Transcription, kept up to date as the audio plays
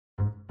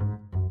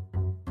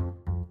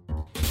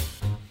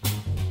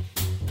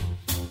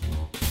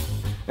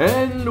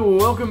And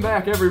welcome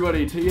back,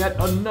 everybody, to yet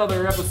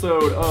another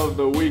episode of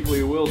the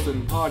Weekly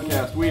Wilson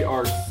Podcast. We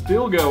are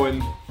still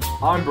going.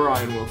 I'm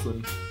Brian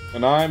Wilson.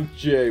 And I'm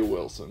Jay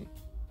Wilson.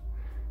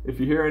 If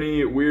you hear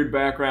any weird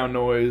background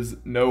noise,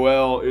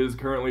 Noelle is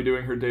currently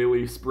doing her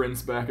daily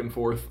sprints back and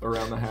forth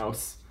around the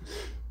house.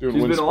 She's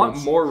been a lot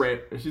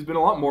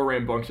more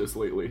rambunctious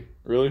lately.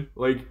 Really?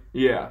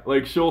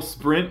 Like she'll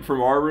sprint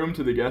from our room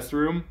to the guest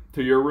room,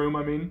 to your room,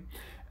 I mean.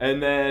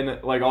 And then,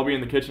 I'll be in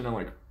the kitchen, and I'm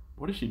like,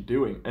 what is she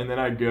doing? And then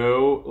I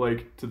go,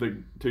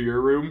 to your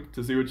room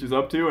to see what she's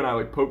up to, and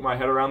I, poke my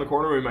head around the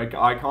corner, we make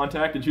eye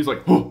contact, and she's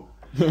like, oh!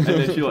 And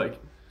then she,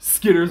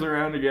 skitters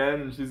around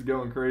again, and she's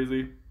going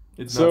crazy.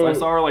 It's nuts. I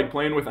saw her,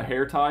 playing with a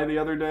hair tie the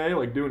other day,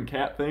 doing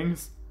cat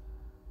things.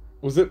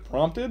 Was it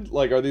prompted?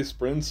 Are these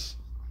sprints?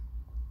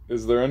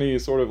 Is there any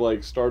sort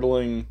of,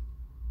 startling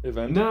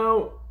event?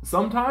 No.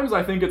 Sometimes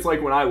I think it's,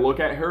 when I look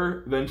at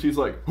her, then she's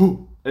like,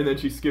 oh! And then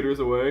she skitters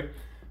away.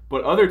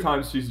 But other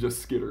times she's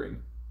just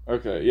skittering.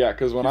 Okay, yeah,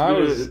 because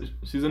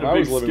she's in a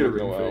big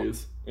skittering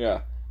phase. Yeah,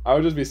 I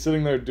would just be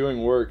sitting there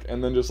doing work,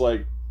 and then just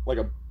like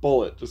a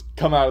bullet, just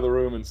come out of the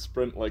room and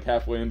sprint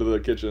halfway into the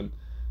kitchen,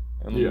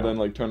 and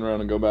then turn around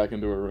and go back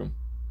into her room.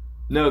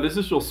 No, this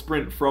is she'll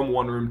sprint from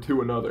one room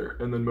to another,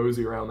 and then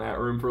mosey around that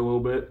room for a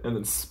little bit, and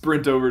then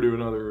sprint over to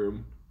another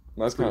room.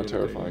 That's kind of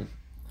terrifying.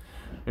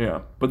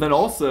 Yeah, but then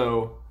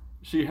also,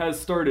 she has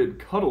started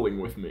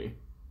cuddling with me.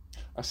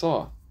 I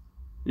saw.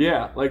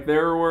 Yeah, I've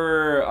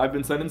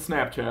been sending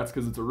Snapchats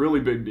because it's a really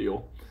big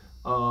deal.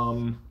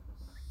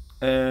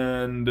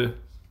 And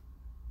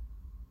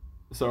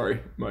sorry,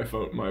 my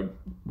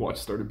watch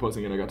started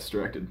buzzing and I got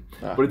distracted.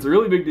 But it's a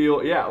really big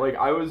deal. Yeah,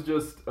 I was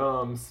just,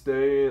 I'll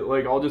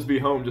just be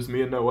home, just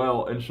me and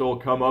Noelle, and she'll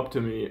come up to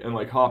me and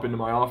hop into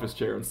my office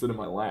chair and sit in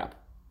my lap.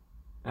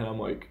 And I'm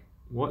like,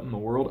 what in the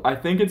world? I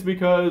think it's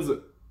because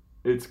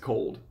it's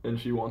cold and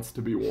she wants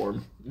to be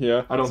warm.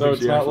 Yeah. I don't think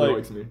she actually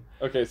likes me.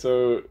 Okay,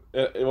 so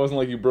it wasn't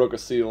like you broke a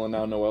seal and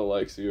now Noelle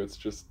likes you. It's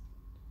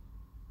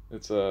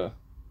a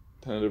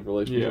tentative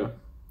relationship.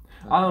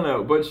 Yeah. I don't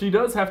know, but she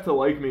does have to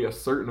like me a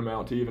certain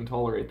amount to even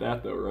tolerate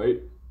that though,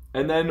 right?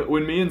 And then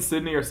when me and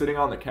Sydney are sitting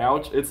on the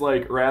couch, it's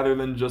rather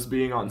than just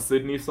being on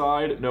Sydney's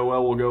side,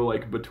 Noelle will go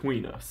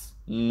between us.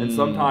 And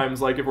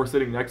sometimes if we're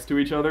sitting next to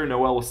each other,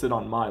 Noelle will sit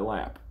on my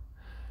lap.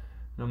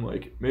 I'm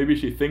like, maybe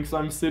she thinks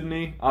I'm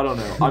Sydney? I don't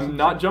know. I'm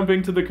not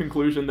jumping to the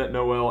conclusion that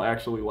Noelle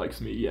actually likes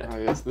me yet. Ah,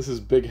 yes, this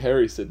is Big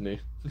Hairy Sydney.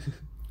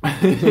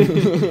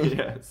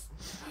 Yes.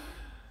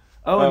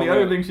 And the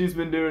other thing she's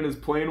been doing is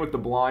playing with the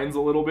blinds a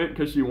little bit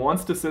because she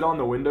wants to sit on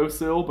the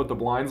windowsill, but the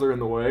blinds are in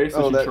the way,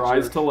 so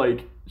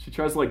she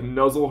tries to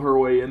nuzzle her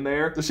way in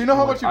there. Does she know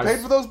how much you paid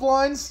for those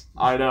blinds?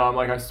 I know. I'm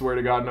I swear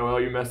to God, Noelle,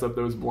 you mess up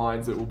those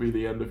blinds, it will be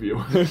the end of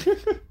you.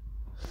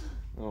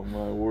 Oh,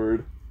 my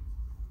word.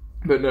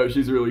 But no,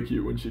 she's really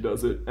cute when she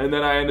does it. And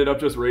then I ended up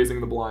just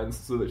raising the blinds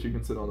so that she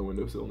can sit on the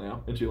windowsill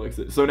now, and she likes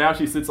it. So now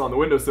she sits on the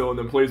windowsill and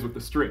then plays with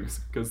the strings,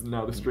 because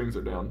now the strings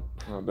are down.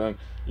 Oh, dang.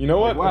 You know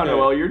what? Wow, okay.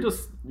 Noelle, you're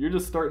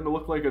just starting to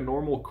look like a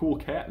normal, cool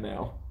cat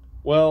now.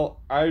 Well,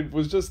 I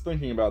was just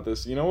thinking about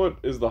this. You know what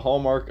is the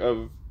hallmark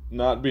of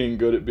not being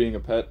good at being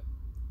a pet?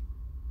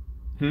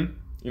 You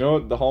know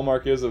what the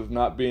hallmark is of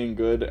not being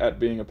good at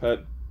being a pet?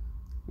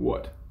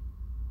 What?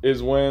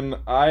 Is when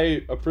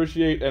I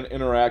appreciate and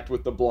interact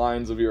with the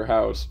blinds of your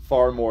house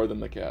far more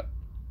than the cat.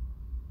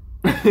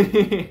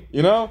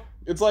 You know?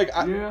 It's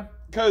yeah.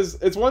 Because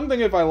it's one thing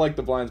if I like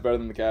the blinds better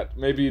than the cat.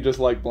 Maybe you just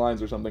like blinds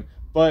or something.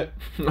 But,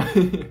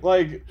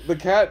 the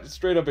cat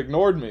straight up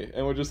ignored me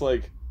and would just,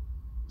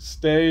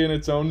 stay in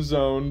its own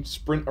zone,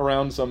 sprint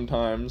around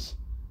sometimes.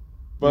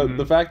 But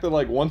the fact that,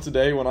 once a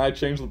day when I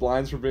change the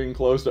blinds from being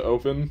closed to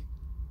open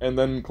and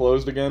then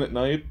closed again at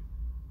night,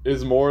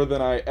 is more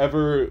than I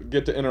ever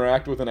get to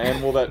interact with an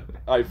animal that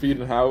I feed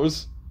and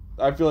house,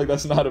 I feel like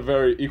that's not a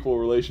very equal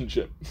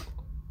relationship.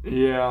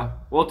 Yeah.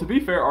 Well, to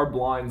be fair, our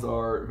blinds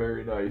are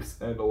very nice,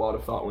 and a lot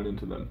of thought went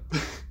into them.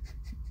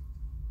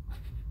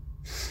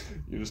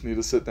 You just need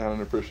to sit down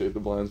and appreciate the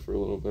blinds for a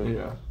little bit.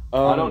 Yeah.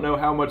 I don't know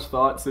how much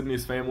thought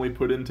Sydney's family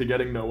put into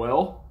getting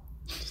Noelle,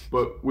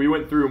 but we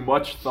went through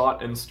much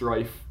thought and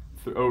strife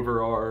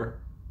over our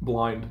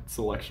blind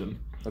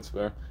selection. That's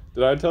fair.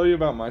 Did I tell you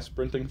about my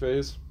sprinting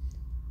phase?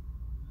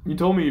 You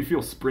told me you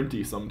feel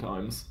sprinty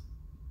sometimes.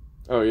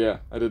 Oh, yeah.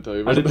 I did tell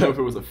you about that. I didn't know if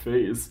it was a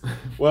phase.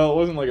 Well, it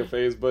wasn't a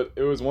phase, but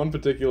it was one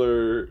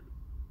particular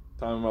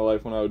time in my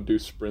life when I would do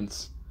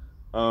sprints.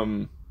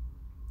 It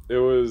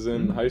was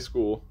in high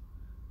school,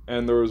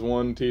 and there was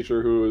one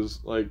teacher who was,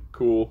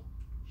 cool.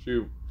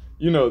 You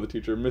know the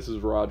teacher,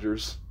 Mrs.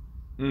 Rogers.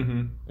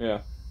 Mm-hmm.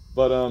 Yeah.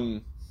 But,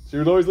 she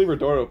would always leave her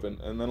door open,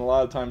 and then a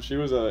lot of times she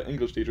was an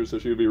English teacher, so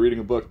she would be reading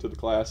a book to the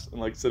class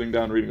and, sitting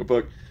down reading a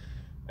book.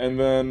 And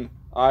then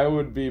I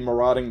would be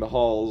marauding the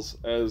halls,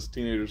 as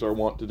teenagers are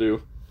wont to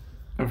do.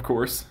 Of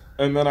course.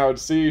 And then I would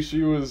see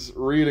she was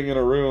reading in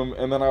a room,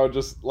 and then I would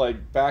just,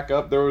 back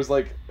up. There was,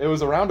 it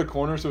was around a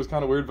corner, so it was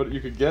kind of weird, but you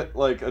could get,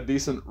 a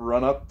decent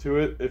run-up to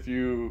it if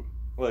you,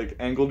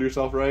 angled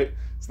yourself right.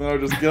 So then I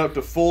would just get up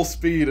to full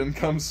speed and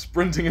come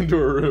sprinting into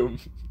her room.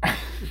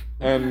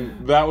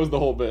 And that was the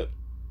whole bit.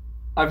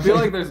 I feel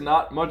like there's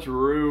not much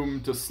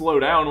room to slow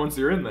down once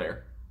you're in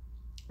there.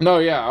 No,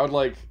 yeah, I would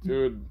like it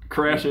would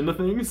crash into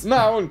things. No,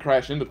 I wouldn't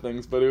crash into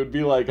things, but it would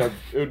be like it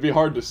would be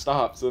hard to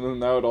stop. So then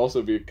that would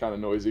also be kind of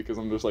noisy because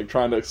I'm just like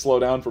trying to slow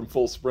down from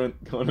full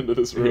sprint going into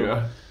this room.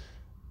 Yeah.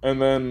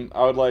 And then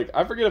I would like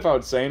I forget if I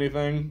would say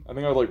anything. I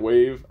think I would like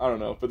wave. I don't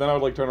know. But then I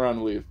would like turn around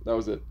and leave. That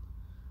was it.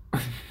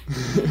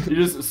 You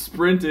just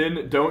sprint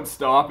in, don't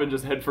stop, and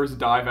just head first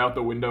dive out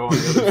the window on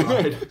the other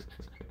side.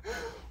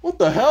 What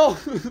the hell?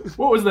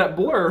 What was that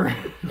blur?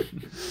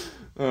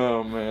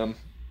 Oh man.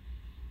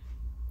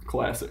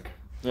 Classic.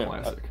 Yeah.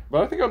 Classic.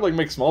 But I think I'd like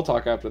make small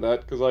talk after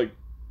that because like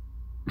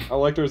I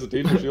liked her as a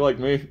teacher. She liked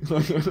me.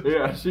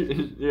 Yeah.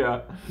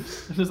 Yeah.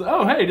 Just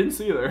oh hey, didn't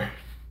see you there.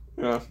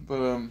 Yeah,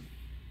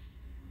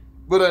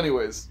 but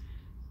anyways,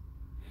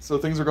 so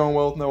things are going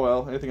well with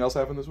Noel. Anything else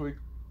happened this week?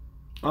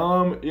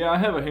 Yeah, I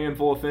have a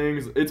handful of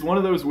things. It's one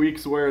of those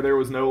weeks where there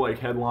was no like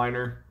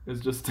headliner.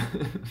 It's just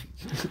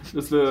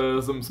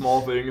some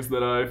small things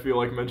that I feel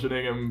like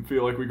mentioning and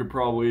feel like we could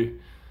probably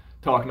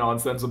talk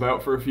nonsense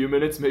about for a few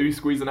minutes, maybe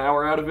squeeze an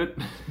hour out of it.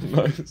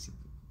 Nice.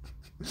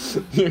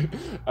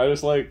 I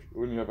just like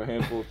when you have a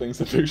handful of things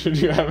to picture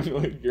you having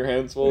like your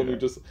hands full and you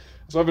just.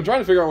 So I've been trying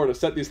to figure out where to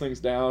set these things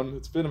down.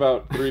 It's been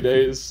about 3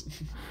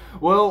 days.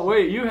 Well,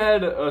 wait, you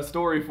had a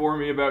story for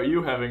me about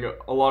you having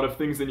a lot of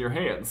things in your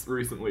hands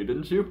recently,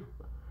 didn't you?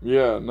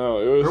 Yeah, no,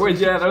 it was. Or wait,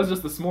 yeah, that was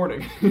just this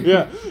morning.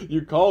 Yeah,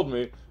 you called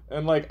me,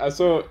 and like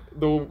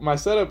my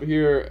setup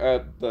here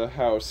at the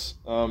house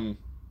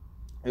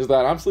is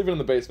that I'm sleeping in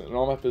the basement and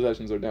all my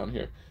possessions are down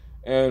here.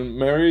 And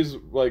Mary's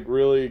like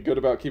really good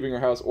about keeping her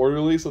house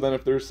orderly, so then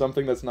if there's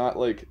something that's not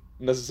like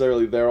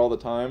necessarily there all the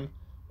time,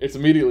 it's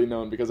immediately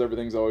known because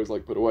everything's always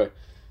like put away.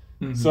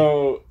 Mm-hmm.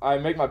 So I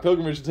make my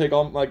pilgrimage to take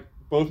all like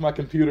both my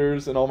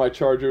computers and all my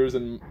chargers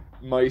and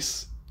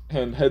mice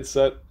and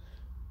headset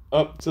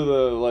up to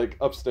the like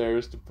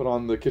upstairs to put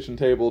on the kitchen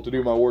table to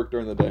do my work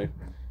during the day.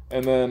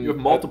 And then you have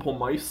multiple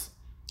mice?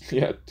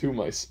 Yeah, 2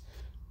 mice.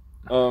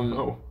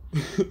 Oh.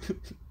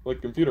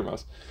 Like computer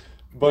mouse.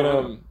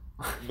 But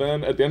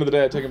then at the end of the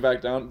day I take them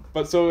back down.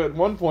 But so at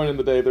one point in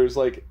the day there's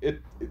like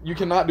you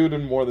cannot do it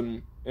in more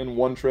than in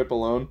one trip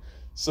alone.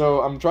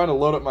 So I'm trying to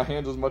load up my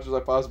hands as much as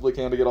I possibly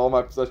can to get all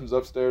my possessions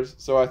upstairs.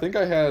 So I think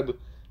I had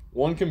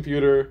 1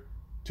 computer,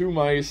 2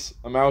 mice,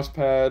 a mouse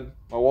pad,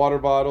 my water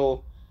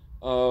bottle,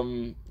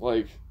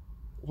 like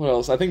what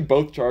else? I think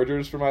both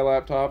chargers for my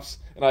laptops,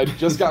 and I'd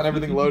just gotten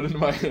everything loaded into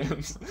my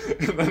hands,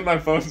 and then my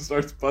phone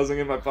starts buzzing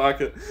in my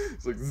pocket.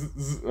 It's like, zzz,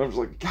 zzz, and I'm just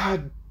like,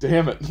 God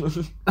damn it!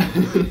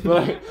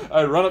 But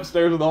I run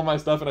upstairs with all my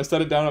stuff, and I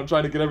set it down. I'm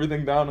trying to get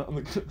everything down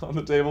on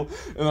the table,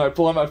 and then I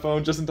pull out my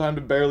phone just in time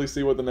to barely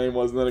see what the name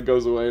was, and then it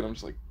goes away, and I'm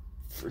just like,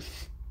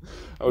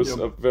 I was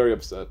very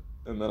upset.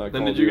 And then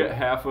Then did you get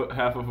half of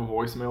a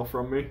voicemail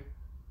from me?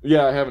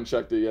 Yeah, I haven't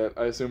checked it yet.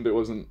 I assumed it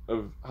wasn't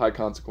of high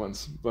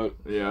consequence, but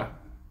yeah.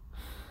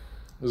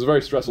 It was a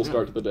very stressful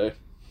start to the day.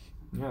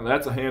 Yeah,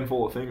 that's a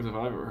handful of things if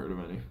I've ever heard of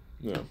any.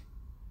 Yeah.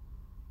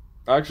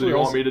 Actually, do you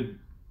want me to...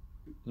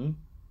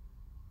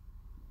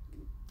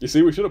 You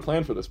see, we should have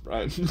planned for this,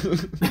 Brian.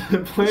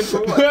 Planned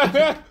for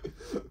what?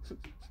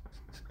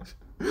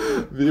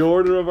 The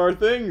order of our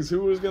things. Who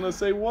was going to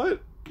say what?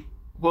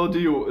 Well,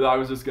 I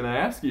was just going to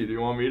ask you, do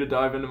you want me to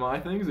dive into my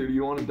things, or do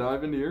you want to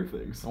dive into your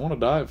things? I want to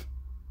dive.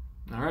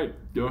 All right,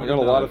 go ahead. I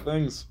got a lot of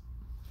things.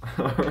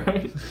 All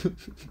right.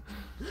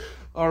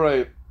 All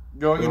right.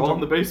 They're all in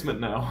the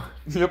basement now.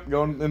 Yep,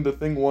 going into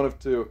thing 1 of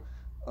 2.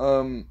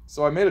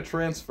 So I made a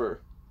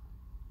transfer.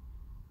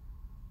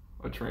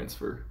 A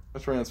transfer? A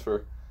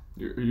transfer.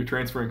 Are you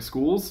transferring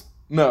schools?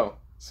 No.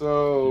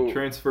 So... You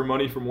transfer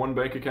money from one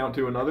bank account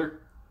to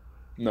another?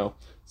 No.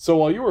 So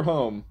while you were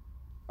home,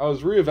 I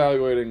was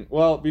reevaluating...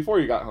 Well, before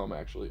you got home,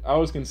 actually. I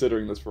was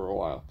considering this for a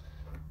while.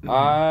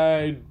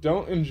 I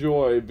don't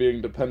enjoy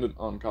being dependent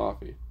on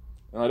coffee.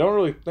 And I don't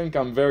really think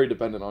I'm very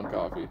dependent on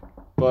coffee.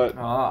 But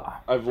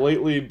I've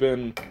lately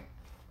been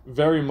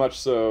very much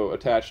so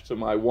attached to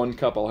my 1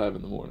 cup I'll have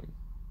in the morning.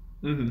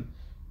 Mm-hmm.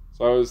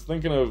 So I was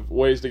thinking of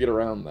ways to get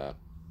around that.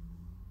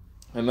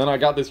 And then I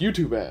got this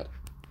YouTube ad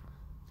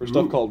for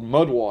stuff called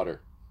mud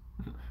water.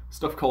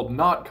 Stuff called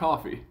not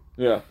coffee.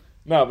 Yeah.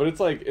 No, but it's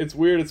like, it's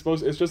weird.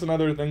 It's just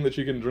another thing that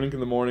you can drink in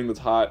the morning that's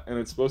hot. And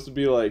it's supposed to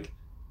be like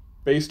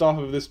based off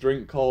of this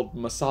drink called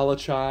masala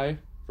chai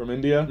from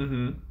India.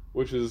 Mm-hmm.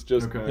 Which is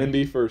just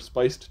Hindi for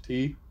spiced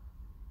tea.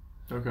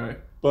 Okay.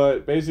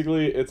 But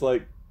basically, it's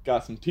like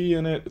got some tea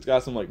in it. It's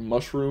got some like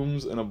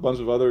mushrooms and a bunch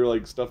of other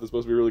like stuff that's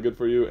supposed to be really good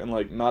for you, and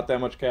like not that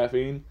much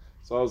caffeine.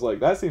 So I was like,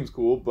 that seems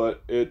cool,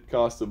 but it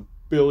costs $1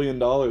 billion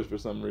for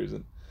some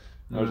reason.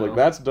 And I was like,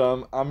 that's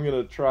dumb. I'm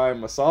gonna try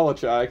masala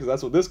chai because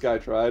that's what this guy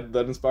tried.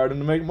 That inspired him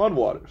to make mud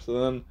water.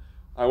 So then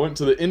I went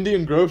to the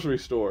Indian grocery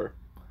store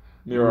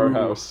near our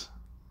house.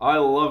 I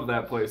love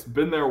that place.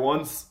 Been there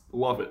once.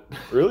 Love it.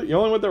 Really? You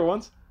only went there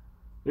once?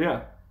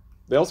 Yeah.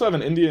 They also have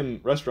an Indian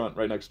restaurant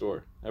right next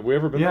door. Have we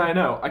ever been there? Yeah, I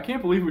know. I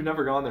can't believe we've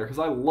never gone there because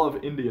I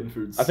love Indian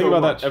food so much. I think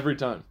about that every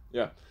time.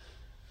 Yeah.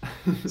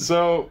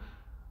 So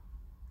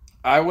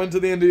I went to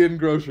the Indian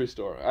grocery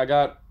store. I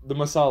got the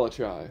masala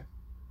chai.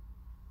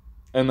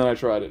 And then I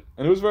tried it.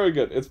 And it was very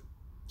good. It's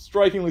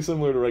strikingly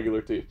similar to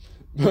regular tea.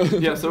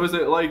 Yeah, so is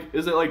it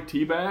like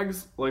tea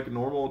bags? Like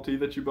normal tea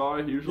that you buy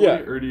usually? Yeah.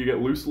 Or do you get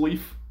loose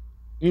leaf?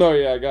 No,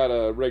 yeah, I got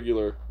a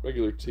regular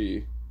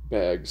tea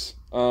bags.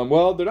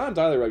 Well, they're not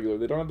entirely regular.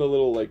 They don't have the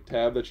little like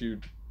tab that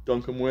you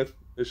dunk them with.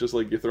 It's just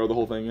like you throw the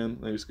whole thing in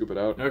and you scoop it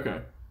out.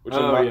 Okay. Which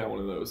yeah, one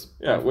of those.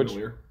 Yeah, I'm which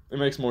familiar. it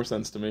makes more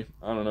sense to me.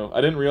 I don't know.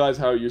 I didn't realize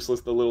how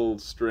useless the little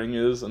string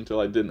is until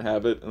I didn't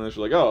have it, and then she's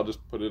like, "Oh, I'll just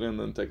put it in,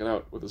 then take it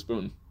out with a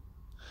spoon."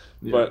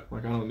 Yeah, But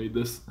like I don't need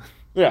this.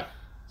 yeah.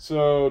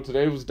 So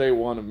today was day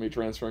one of me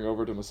transferring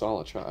over to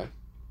masala chai.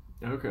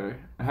 Okay.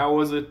 How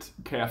was it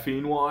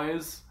caffeine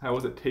wise? How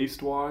was it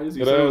taste wise?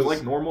 You It said it was has-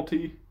 like normal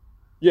tea?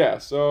 Yeah,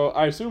 so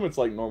I assume it's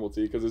like normal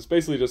tea because it's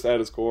basically just at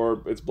its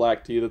core, it's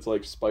black tea that's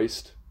like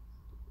spiced,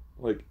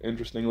 like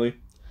interestingly.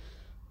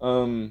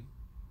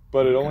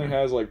 But it only Okay.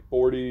 has like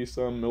 40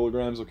 some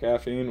milligrams of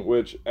caffeine,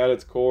 which at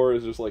its core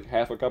is just like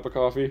half a cup of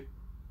coffee,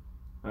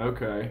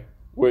 Okay.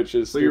 which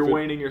is So you're stupid.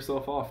 weaning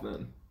yourself off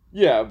then?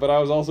 Yeah, but I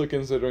was also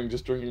considering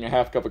just drinking a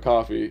half cup of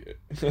coffee.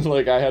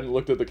 Like I hadn't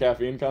looked at the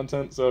caffeine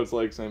content, so it's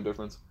like same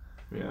difference.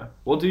 Yeah.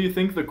 Well, do you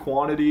think the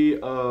quantity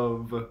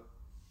of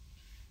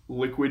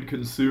liquid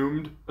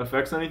consumed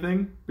affects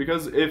anything?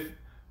 Because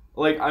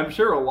like, I'm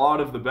sure a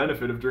lot of the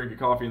benefit of drinking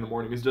coffee in the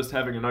morning is just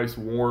having a nice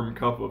warm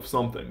cup of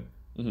something.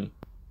 Mm-hmm.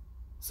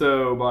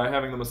 So by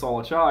having the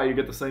masala chai, you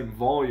get the same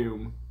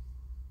volume.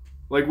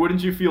 Like,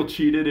 wouldn't you feel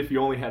cheated if you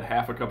only had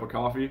half a cup of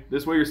coffee?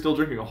 This way you're still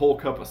drinking a whole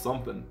cup of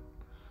something.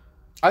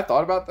 I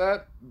thought about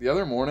that the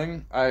other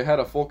morning. I had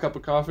a full cup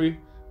of coffee,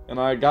 and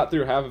I got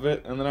through half of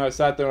it, and then I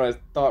sat there and I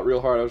thought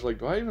real hard. I was like,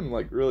 do I even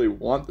like really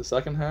want the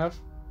second half?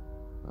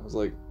 I was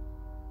like,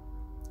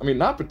 I mean,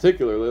 not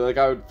particularly. Like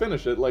I would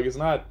finish it. Like it's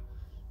not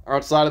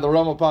outside of the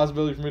realm of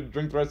possibility for me to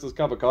drink the rest of this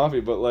cup of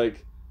coffee, but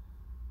like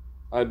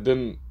I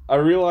didn't. I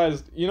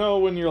realized, you know,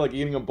 when you're like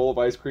eating a bowl of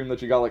ice cream that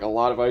you got like a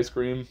lot of ice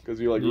cream because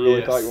you like really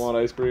Yes. thought you want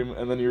ice cream,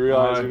 and then you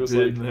realize I've you're just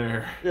been like,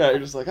 there. yeah, you're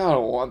just like, I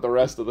don't want the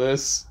rest of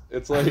this.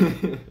 It's like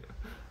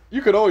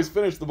you could always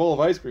finish the bowl of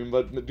ice cream,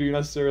 but do you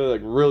necessarily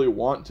like really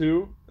want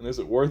to? And is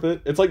it worth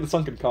it? It's like the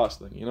sunken cost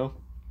thing, you know?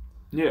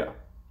 Yeah.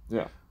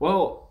 Yeah.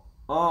 Well,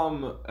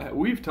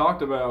 we've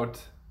talked about,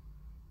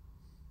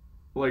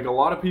 like, a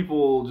lot of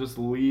people just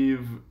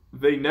leave.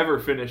 They never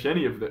finish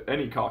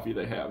any coffee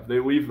they have. They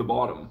leave the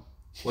bottom,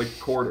 like,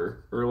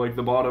 quarter, or like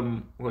the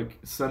bottom like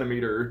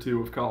centimeter or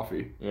two of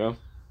coffee. Yeah.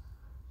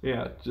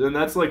 Yeah, and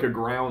that's like a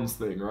grounds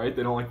thing, right?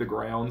 They don't like the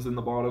grounds in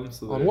the bottom.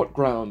 So On they... what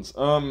grounds?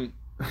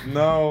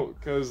 No,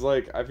 because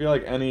like I feel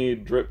like any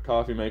drip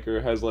coffee maker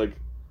has like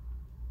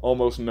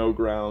almost no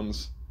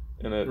grounds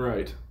in it.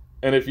 Right.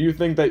 And if you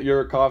think that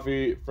your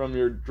coffee from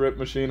your drip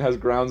machine has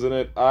grounds in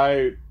it,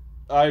 I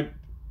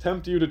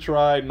tempt you to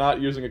try not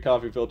using a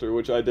coffee filter,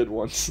 which I did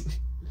once.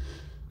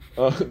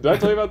 Did I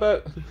tell you about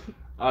that?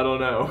 I don't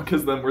know,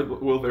 because then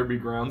will there be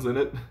grounds in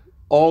it?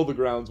 All the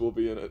grounds will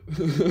be in it.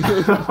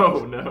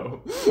 Oh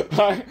no.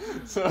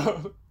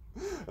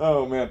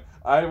 Oh man,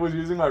 I was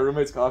using my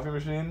roommate's coffee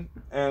machine,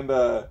 and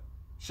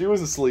she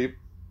was asleep,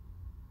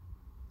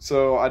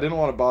 so I didn't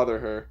want to bother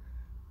her.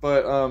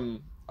 But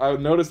I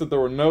noticed that there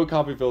were no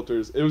coffee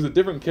filters. It was a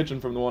different kitchen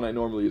from the one I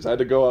normally use. I had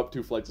to go up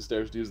 2 flights of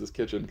stairs to use this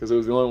kitchen because it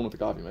was the only one with a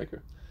coffee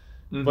maker.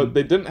 Mhm. But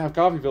they didn't have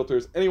coffee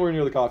filters anywhere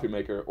near the coffee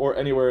maker or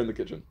anywhere in the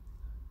kitchen.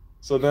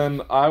 So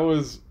then I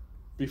was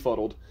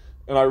befuddled,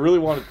 and I really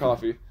wanted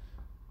coffee.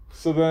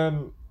 So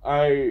then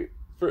I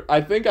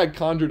think I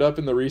conjured up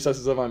in the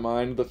recesses of my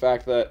mind the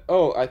fact that,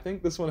 oh, I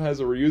think this one has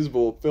a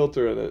reusable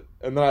filter in it.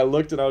 And then I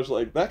looked and I was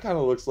like, that kind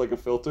of looks like a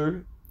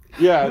filter.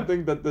 Yeah, I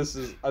think it's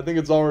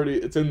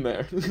in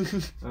there.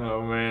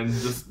 Oh man,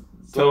 just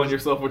telling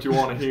yourself what you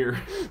want to hear.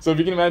 So if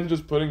you can imagine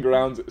just putting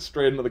grounds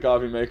straight into the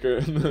coffee maker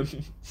and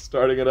then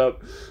starting it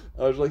up,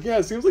 I was like, yeah,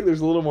 it seems like there's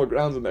a little more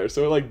grounds in there.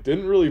 So it like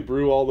didn't really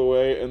brew all the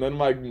way, and then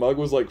my mug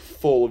was like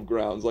full of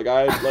grounds. Like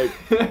I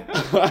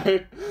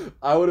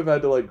would have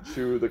had to like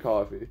chew the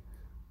coffee.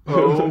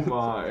 Oh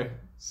my.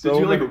 So Did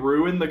you like many-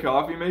 ruin the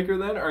coffee maker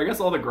then? Or I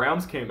guess all the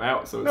grounds came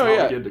out, so it's No, not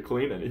yeah. like you had to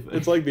clean anything.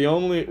 It's like the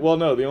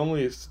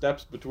only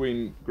steps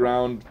between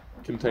ground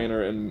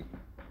container and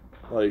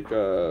like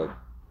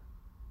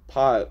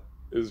pot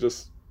is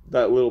just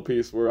that little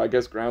piece where I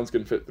guess grounds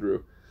can fit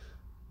through.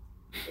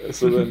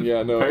 So then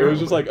yeah, no, it was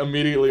just like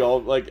immediately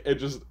all like it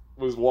just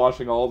was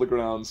washing all the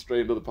grounds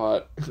straight into the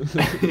pot.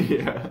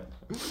 Yeah.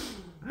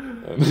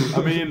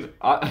 I mean,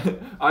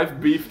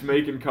 I've beefed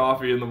making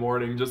coffee in the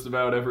morning just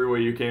about every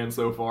way you can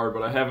so far,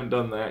 but I haven't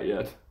done that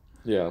yet.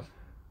 Yeah.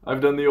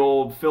 I've done the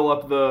old fill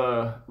up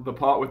the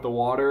pot with the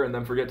water and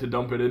then forget to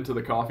dump it into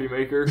the coffee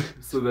maker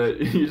so that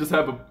you just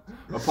have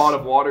a pot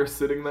of water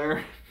sitting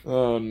there.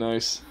 Oh,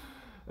 nice.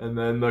 And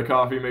then the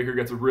coffee maker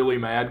gets really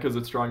mad because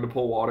it's trying to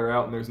pull water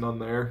out and there's none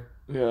there.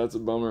 Yeah, that's a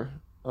bummer.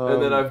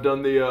 And then I've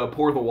done the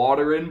pour the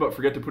water in, but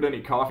forget to put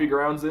any coffee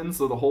grounds in,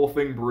 so the whole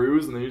thing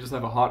brews, and then you just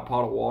have a hot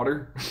pot of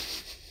water.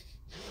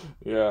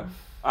 Yeah.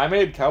 I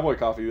made cowboy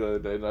coffee the other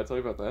day. Did I tell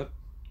you about that?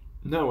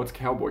 No, it's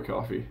cowboy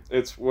coffee. I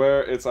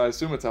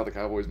assume it's how the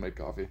Cowboys make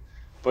coffee.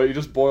 But you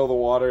just boil the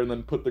water and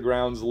then put the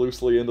grounds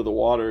loosely into the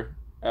water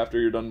after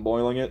you're done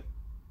boiling it.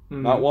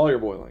 Mm-hmm. Not while you're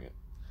boiling it.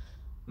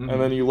 Mm-hmm.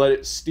 And then you let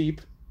it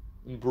steep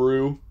and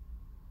brew.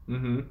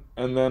 Mm-hmm.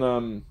 And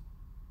then,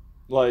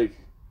 like,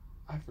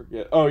 I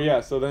forget. Oh,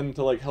 yeah, so then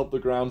to, like, help the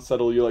ground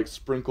settle, you, like,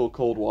 sprinkle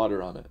cold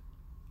water on it.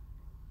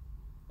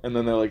 And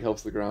then that, like,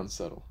 helps the ground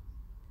settle.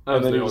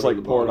 And then you just,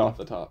 like, pour it off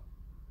the top.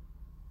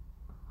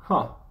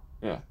 Huh.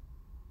 Yeah.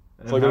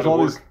 And It's like there's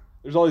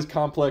all these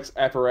complex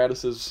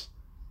apparatuses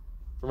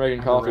for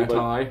making coffee.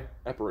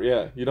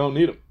 Yeah, you don't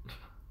need them,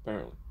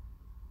 apparently.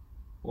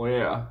 Well,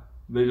 yeah.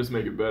 They just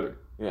make it better.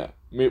 Yeah.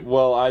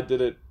 Well, I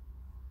did it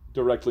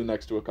directly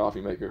next to a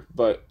coffee maker,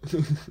 but...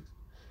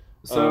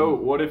 So,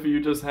 what if you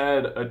just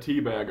had a tea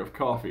bag of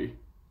coffee?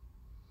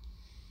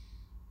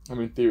 I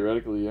mean,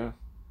 theoretically, yeah.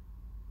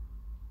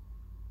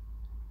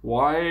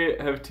 Why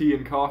have tea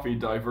and coffee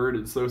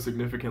diverted so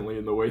significantly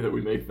in the way that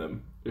we make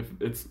them, if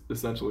it's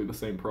essentially the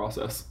same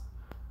process?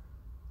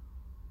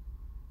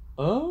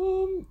 I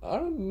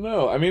don't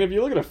know. I mean, if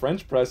you look at a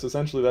French press,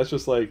 essentially that's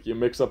just like you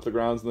mix up the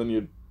grounds and then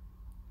you...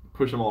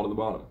 Push them all to the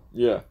bottom.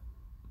 Yeah.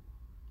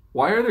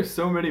 Why are there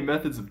so many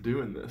methods of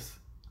doing this?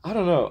 I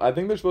don't know. I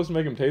think they're supposed to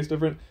make them taste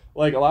different.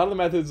 Like, a lot of the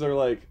methods are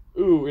like,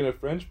 ooh, in a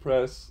French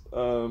press,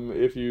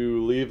 if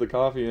you leave the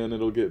coffee in,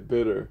 it'll get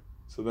bitter.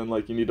 So then,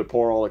 like, you need to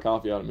pour all the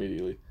coffee out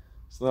immediately.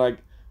 So, like,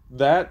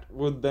 that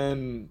would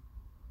then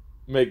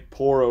make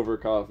pour-over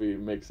coffee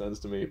make sense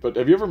to me. But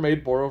have you ever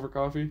made pour-over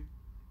coffee?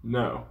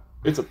 No.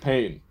 It's a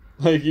pain.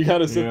 Like, you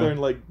gotta sit there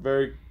and, like,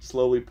 very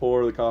slowly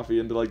pour the coffee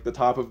into, like, the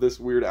top of this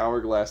weird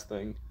hourglass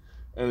thing.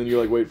 And then you,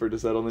 like, wait for it to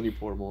settle, and then you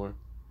pour more.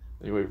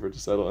 And you wait for it to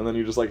settle, and then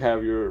you just, like,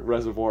 have your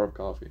reservoir of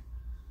coffee.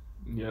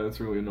 Yeah, that's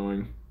really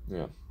annoying.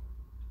 Yeah.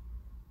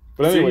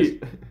 But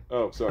anyways...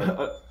 Oh,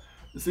 sorry.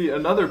 See,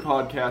 another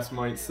podcast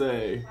might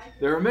say,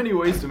 there are many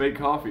ways to make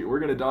coffee. We're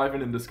going to dive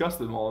in and discuss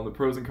them all and the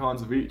pros and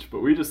cons of each. But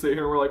we just sit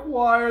here and we're like,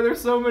 why are there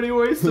so many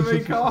ways to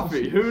make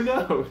coffee? Who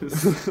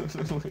knows?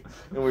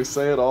 And we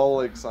say it all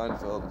like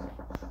Seinfeld.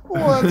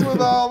 What's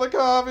with all the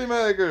coffee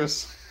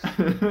makers?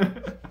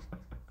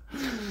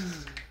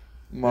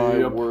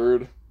 My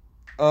word.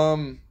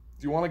 Do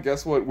you want to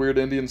guess what weird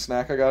Indian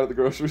snack I got at the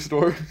grocery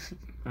store?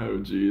 Oh,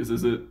 geez.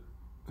 Is it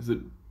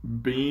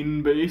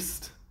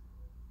bean-based?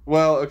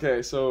 Well,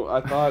 okay, so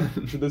I thought,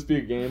 should this be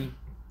a game?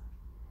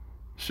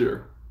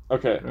 Sure.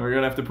 Okay. We're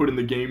going to have to put in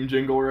the game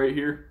jingle right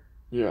here.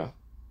 Yeah.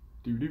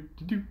 Do.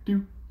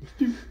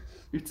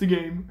 It's a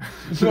game.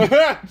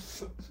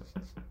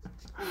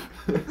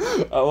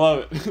 I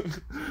love it.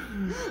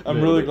 I'm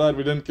really glad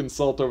we didn't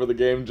consult over the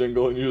game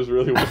jingle and you just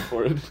really went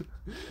for it.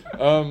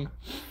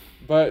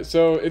 But,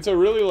 so, it's a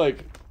really,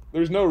 like,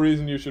 there's no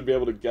reason you should be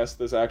able to guess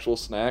this actual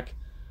snack.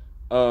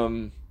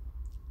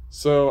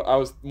 So I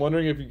was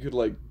wondering if you could,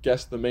 like,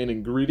 guess the main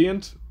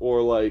ingredient,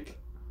 or, like,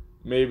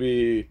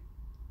 maybe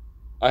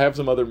I have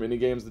some other mini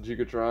games that you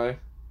could try,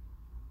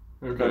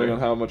 depending on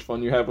how much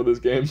fun you have with this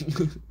game.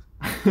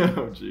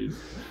 Oh, jeez.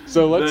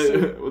 So let's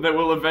that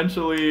will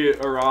eventually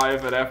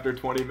arrive at after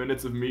 20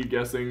 minutes of me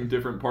guessing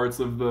different parts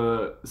of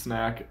the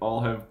snack.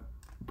 I'll have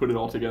put it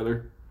all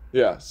together.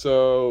 Yeah,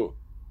 so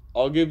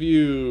I'll give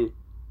you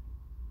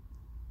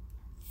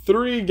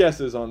 3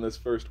 guesses on this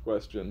first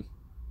question.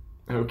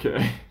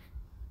 Okay.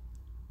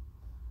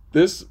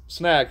 This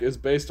snack is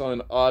based on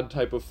an odd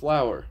type of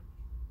flour.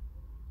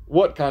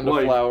 What kind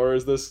of flour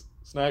is this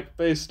snack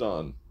based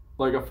on?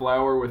 Like a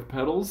flour with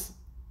petals?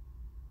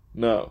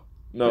 No,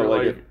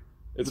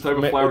 it's the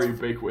type of flour you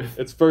bake with.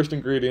 Its first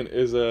ingredient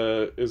is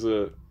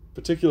a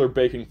particular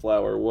baking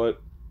flour. What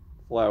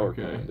flour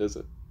kind is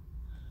it?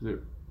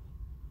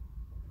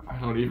 I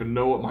don't even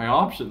know what my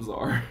options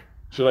are.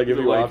 Should I give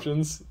you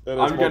options?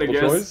 I'm gonna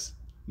guess. Choice?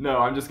 No,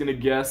 I'm just gonna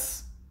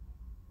guess.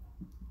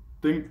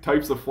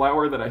 Types of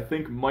flour that I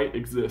think might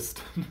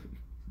exist.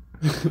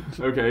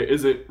 Okay,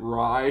 is it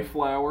rye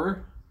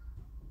flour?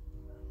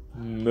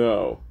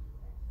 No.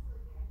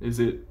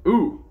 Is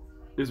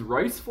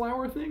rice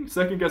flour a thing?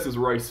 Second guess is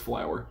rice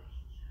flour.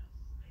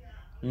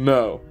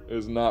 No, it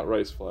is not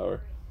rice flour.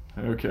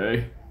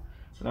 Okay.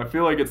 And I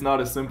feel like it's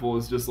not as simple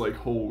as just like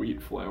whole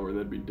wheat flour.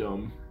 That'd be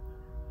dumb.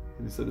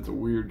 You said it's a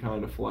weird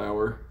kind of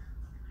flour.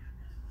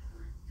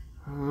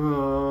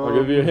 I'll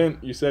give you a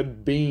hint. You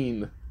said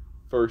bean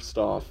first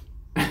off.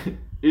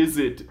 Is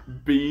it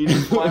bean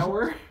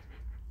flour?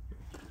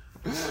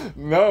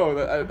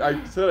 No,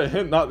 I said a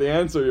hint, not the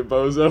answer, you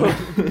bozo.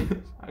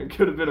 It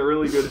could have been a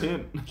really good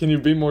hint. Can you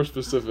be more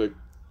specific?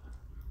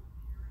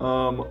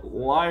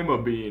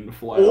 Lima bean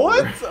flour.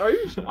 What? Are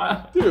you...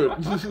 Dude.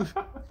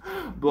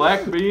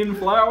 Black bean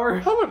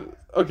flour?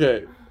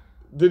 Okay.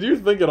 Did you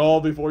think at all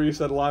before you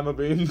said lima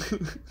bean?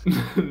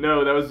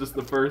 No, that was just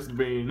the first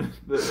bean.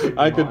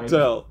 I could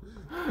tell.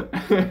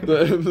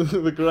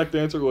 The correct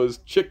answer was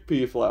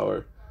chickpea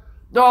flour.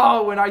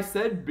 Oh, when I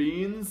said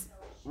beans,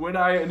 when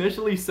I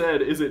initially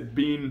said, is it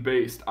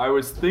bean-based, I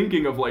was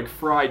thinking of, like,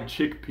 fried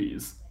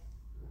chickpeas.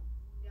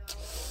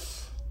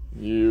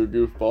 You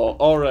goofball.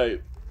 All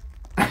right.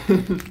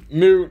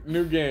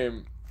 New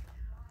game.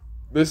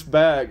 This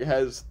bag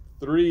has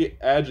 3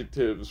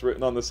 adjectives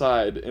written on the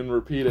side in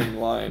repeating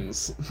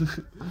lines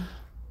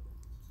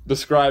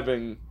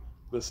describing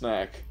the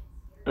snack.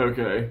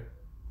 Okay.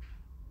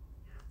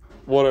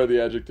 What are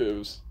the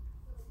adjectives?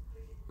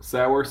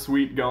 Sour,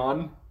 sweet,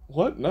 gone.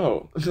 What?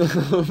 No.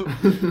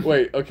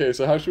 Wait, okay,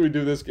 so how should we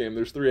do this game?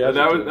 There's 3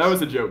 adjectives. That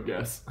was a joke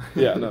guess.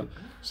 Yeah, no.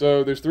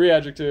 So there's 3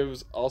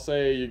 adjectives. I'll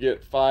say you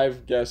get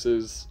 5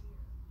 guesses.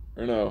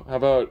 Or no, how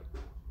about...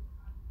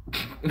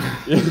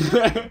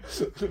 I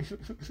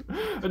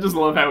just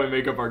love how we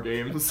make up our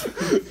games.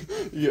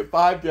 You get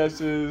 5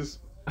 guesses.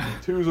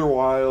 2s are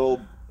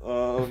wild.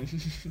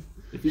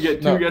 If you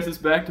get 2 guesses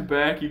back to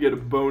back, you get a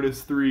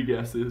bonus 3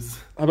 guesses.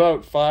 How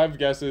about 5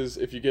 guesses?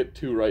 If you get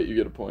 2 right, you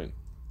get a point.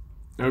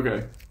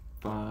 Okay.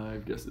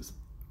 5 guesses.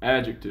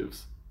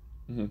 Adjectives.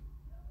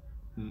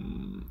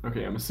 Mm-hmm.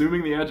 Okay, I'm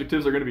assuming the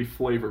adjectives are going to be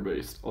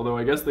flavor-based, although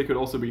I guess they could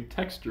also be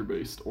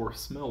texture-based or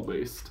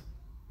smell-based.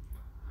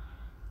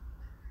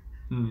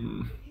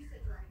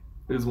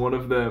 Is one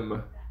of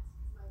them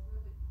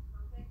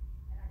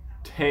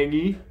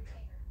tangy?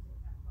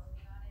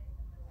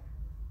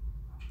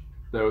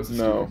 That was a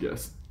stupid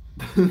guess.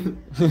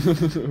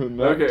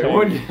 Okay, tangy.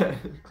 one guess.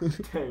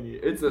 Tangy.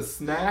 It's a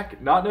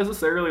snack, not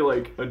necessarily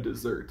like a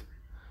dessert.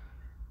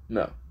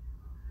 No.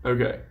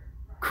 Okay.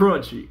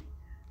 Crunchy.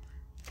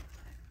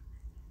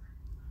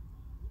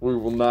 We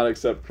will not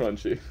accept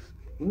crunchy.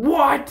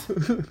 What?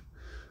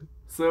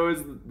 So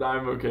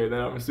I'm okay, then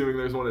I'm assuming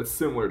there's one that's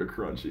similar to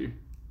crunchy.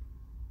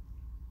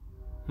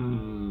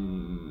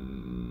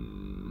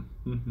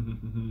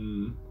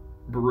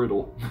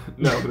 Brittle.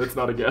 No, that's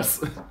not a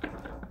guess.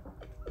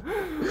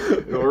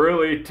 It'll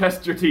really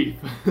test your teeth.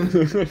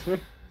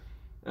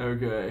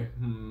 Okay.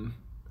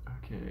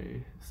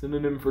 Okay.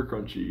 Synonym for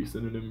crunchy.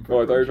 Synonym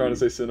for I thought you were crunchy. trying to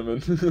say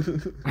cinnamon.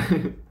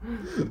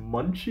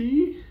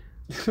 Munchy?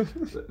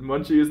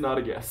 Munchy is not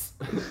a guess.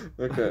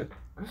 Okay.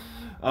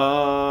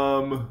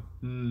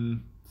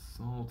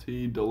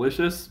 Salty,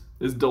 delicious.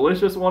 Is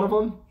delicious one of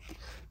them?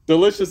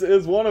 Delicious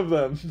is one of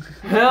them.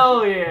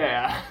 Hell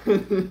yeah!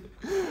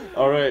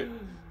 All right.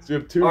 So you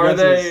have 2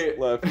 guesses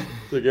left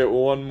to get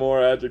 1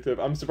 more adjective.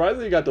 I'm surprised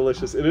that you got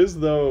delicious. It is,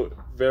 though,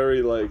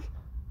 very, like,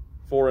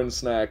 foreign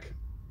snack.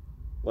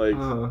 Like...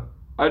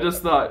 I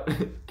just thought,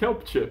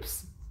 kelp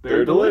chips.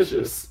 They're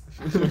delicious.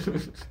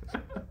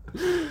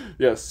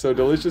 Yes, so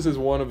delicious is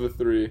one of the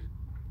 3.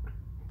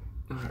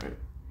 Alright.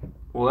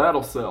 Well,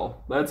 that'll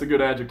sell. That's a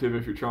good adjective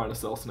if you're trying to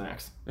sell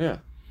snacks. Yeah.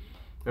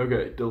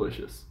 Okay,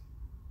 delicious.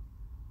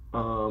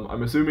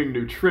 I'm assuming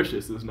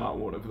nutritious is not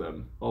one of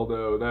them,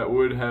 although that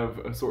would have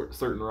a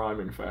certain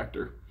rhyming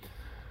factor.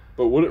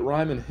 But would it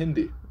rhyme in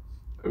Hindi?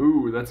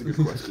 Ooh, that's a good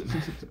question.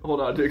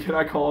 Hold on, dude. Can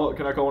I call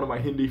one of my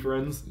Hindi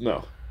friends?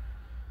 No.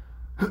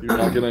 You're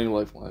not getting any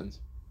lifelines.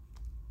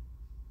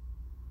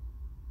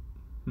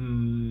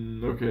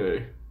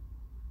 Okay.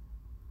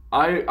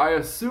 I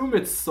assume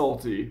it's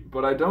salty,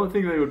 but I don't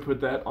think they would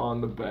put that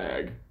on the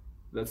bag.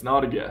 That's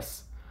not a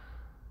guess.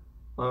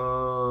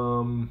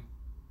 Crunchy.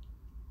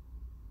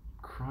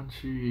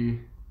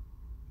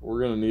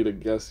 We're gonna need a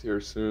guess here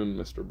soon,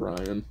 Mr.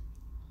 Bryan.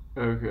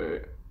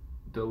 Okay.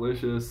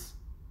 Delicious.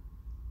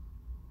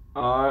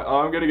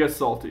 I'm gonna guess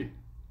salty.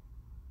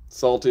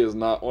 Salty is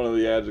not one of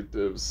the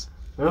adjectives.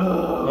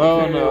 Oh,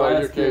 okay, no,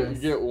 okay. You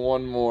get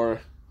 1 more.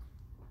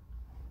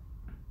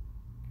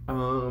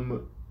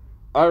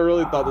 I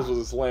really thought this was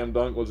a slam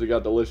dunk once you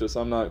got delicious.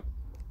 I'm not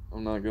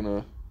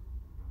gonna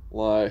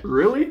lie.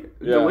 Really?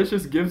 Yeah.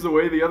 Delicious gives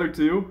away the other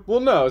 2?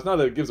 Well, no, it's not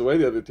that it gives away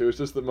the other 2. It's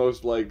just the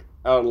most, like,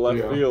 out of left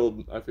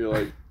field, I feel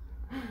like.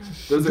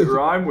 Does it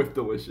rhyme with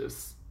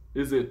delicious?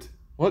 Is it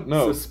What?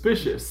 No.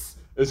 suspicious?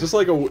 It's just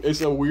like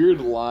it's a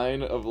weird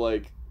line of,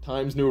 like,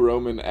 Times New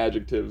Roman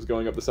adjectives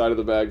going up the side of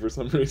the bag for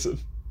some reason.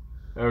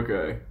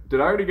 Okay. Did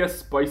I already guess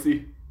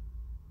spicy?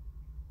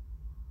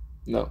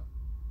 No.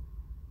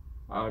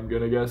 I'm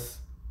gonna guess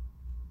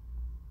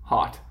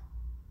hot.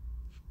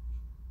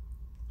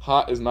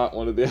 Hot is not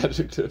one of the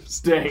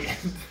adjectives. Dang it.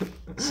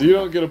 So you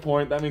don't get a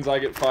point. That means I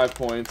get 5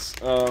 points.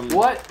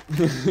 What?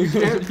 You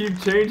can't keep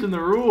changing the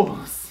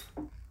rules.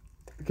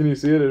 Can you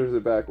see it, or is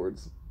it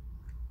backwards?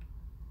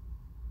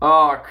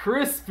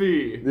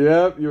 Crispy.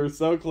 Yep, you were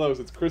so close.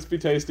 It's crispy,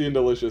 tasty, and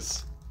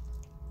delicious.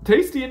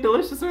 Tasty and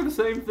delicious are the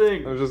same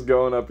thing. I was just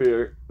going up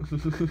here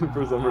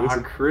for some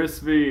reason.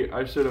 Crispy.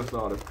 I should have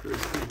thought of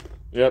crispy.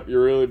 Yep,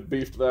 you really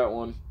beefed that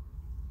one.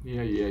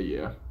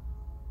 Yeah.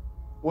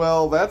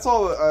 Well, that's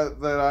all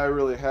that I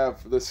really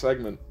have for this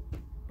segment.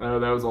 Oh,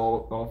 that was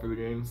all for the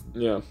games.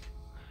 Yeah.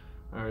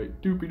 All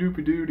right,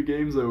 doopy-doopy-doo, the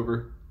game's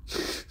over.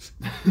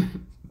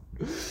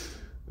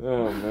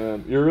 Oh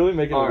man, you're really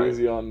making All it right.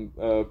 easy on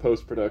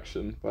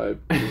post-production by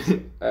just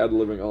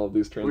ad-libbing all of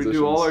these transitions. We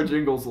do all our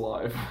jingles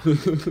live.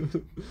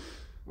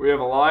 We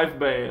have a live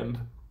band.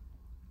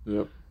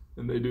 Yep.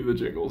 And they do the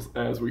jingles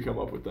as we come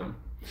up with them.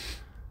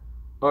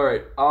 All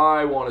right,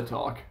 I want to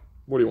talk.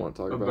 What do you want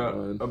to talk about,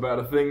 Ryan? about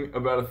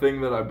a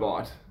thing that I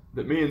bought,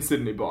 that me and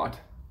Sydney bought.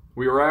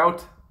 We were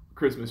out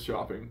Christmas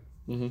shopping.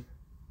 Mm-hmm.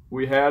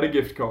 We had a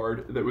gift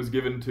card that was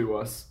given to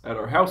us at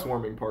our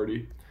housewarming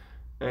party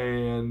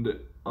and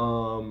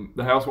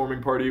the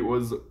housewarming party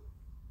was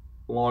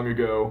long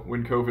ago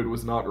when COVID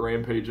was not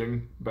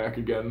rampaging back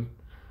again.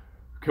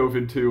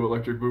 COVID 2,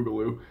 Electric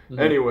Boogaloo. Mm-hmm.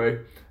 Anyway,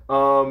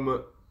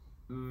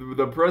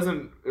 the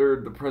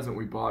present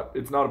we bought,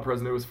 it's not a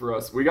present, it was for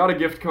us. We got a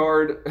gift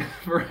card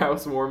for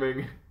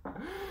housewarming,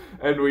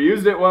 and we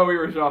used it while we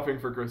were shopping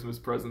for Christmas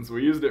presents.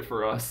 We used it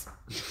for us.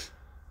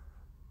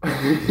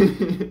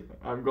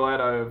 I'm glad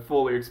I have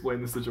fully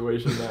explained the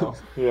situation now.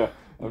 Yeah,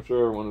 I'm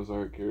sure everyone is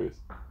very curious.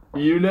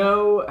 You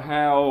know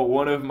how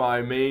one of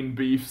my main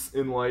beefs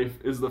in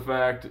life is the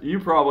fact, you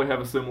probably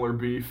have a similar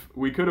beef.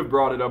 We could have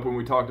brought it up when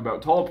we talked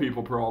about tall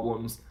people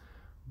problems,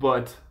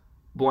 but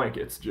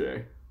blankets,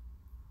 Jay.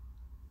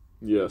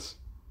 Yes.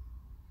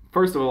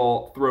 First of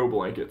all, throw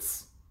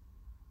blankets.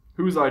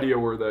 Whose idea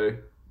were they?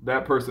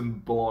 That person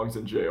belongs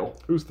in jail.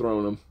 Who's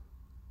throwing them?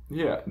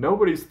 Yeah,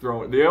 nobody's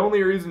throwing. The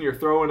only reason you're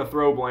throwing a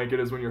throw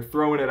blanket is when you're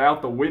throwing it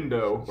out the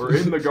window or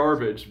in the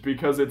garbage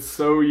because it's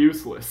so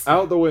useless.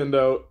 Out the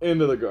window,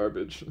 into the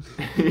garbage.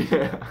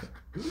 Yeah.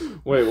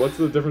 Wait, what's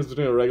the difference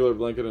between a regular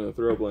blanket and a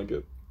throw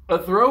blanket? A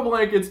throw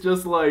blanket's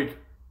just like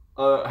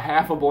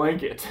half a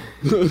blanket.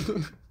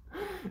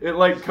 It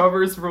like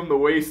covers from the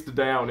waist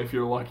down if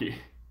you're lucky.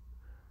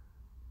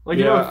 Like,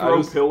 you know, a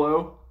throw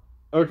pillow?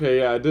 Okay,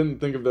 yeah, I didn't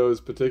think of those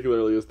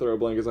particularly as throw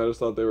blankets. I just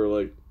thought they were,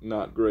 like,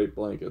 not great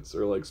blankets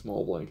or, like,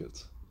 small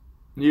blankets.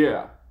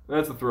 Yeah,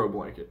 that's a throw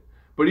blanket.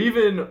 But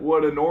even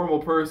what a normal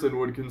person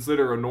would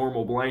consider a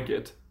normal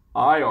blanket,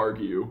 I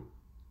argue,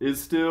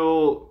 is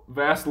still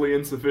vastly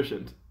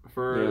insufficient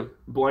for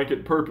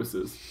blanket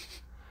purposes.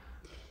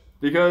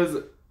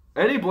 Because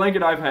any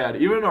blanket I've had,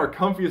 even our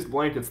comfiest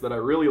blankets that I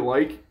really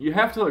like, you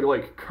have to,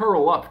 like,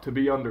 curl up to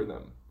be under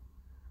them.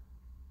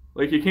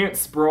 Like, you can't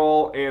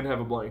sprawl and have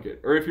a blanket.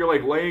 Or if you're,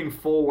 like, laying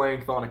full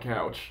length on a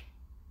couch,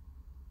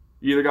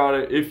 you either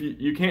gotta, if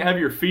you can't have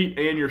your feet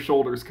and your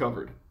shoulders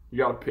covered. You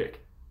gotta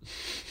pick.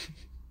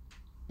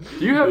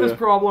 Do you have this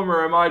problem,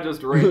 or am I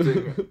just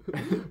ranting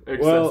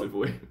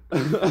excessively?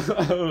 Well,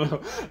 I don't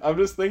know.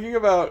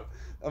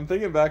 I'm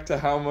thinking back to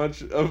how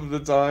much of the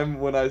time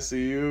when I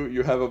see you,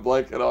 you have a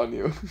blanket on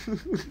you.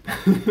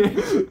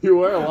 You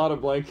wear a lot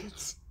of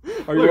blankets.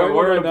 Are you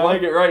wearing a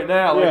blanket right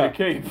now, like a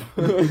cape?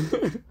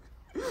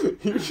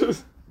 You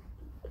just...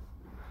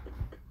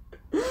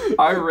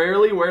 I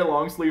rarely wear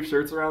long sleeve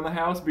shirts around the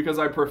house because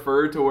I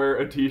prefer to wear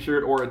a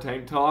t-shirt or a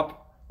tank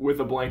top with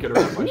a blanket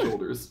around my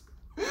shoulders.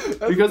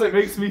 Because it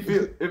makes me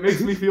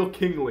feel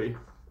kingly.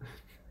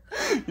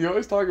 You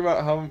always talk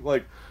about how,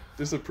 like,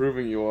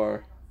 disapproving you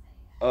are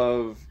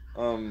of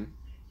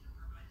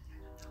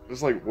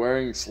just, like,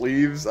 wearing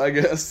sleeves, I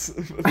guess.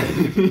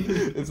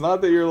 It's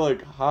not that you're,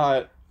 like,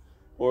 hot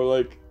or,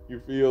 like, you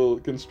feel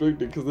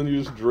constricted, because then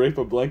you just drape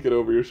a blanket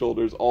over your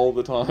shoulders all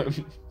the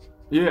time.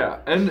 Yeah,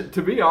 and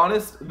to be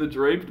honest, the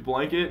draped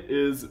blanket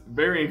is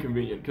very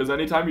inconvenient, because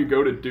anytime you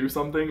go to do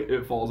something,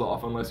 it falls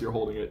off unless you're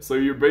holding it. So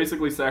you're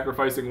basically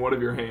sacrificing one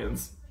of your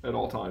hands at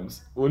all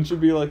times. Wouldn't you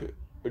be, like,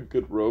 a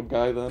good robe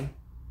guy then?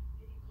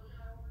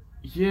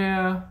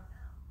 Yeah.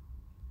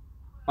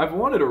 I've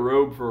wanted a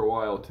robe for a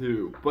while,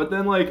 too. But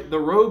then, like, the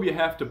robe you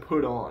have to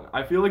put on.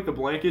 I feel like the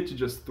blanket, you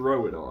just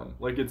throw it on.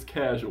 Like, it's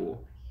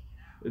casual.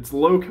 It's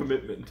low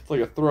commitment. It's like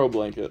a throw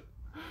blanket.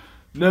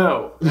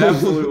 No,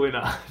 absolutely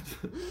not.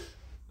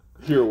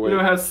 Here, wait. You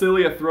know how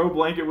silly a throw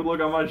blanket would look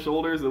on my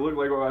shoulders? It looked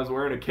like I was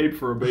wearing a cape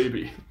for a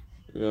baby.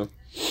 Yeah.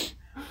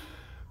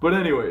 But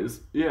anyways,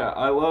 yeah,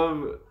 I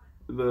love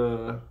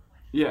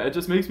it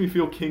just makes me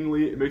feel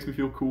kingly. It makes me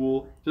feel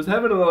cool. Just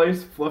having a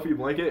nice fluffy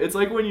blanket. It's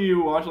like when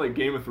you watch like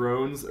Game of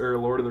Thrones or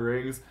Lord of the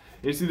Rings,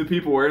 and you see the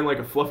people wearing like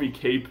a fluffy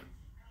cape.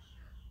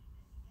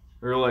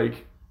 Or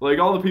like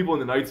all the people in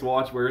the Night's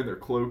Watch wearing their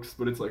cloaks,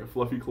 but it's like a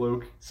fluffy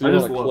cloak. So you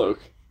want a cloak.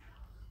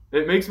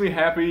 It makes me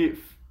happy.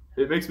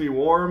 It makes me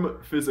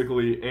warm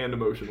physically and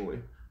emotionally.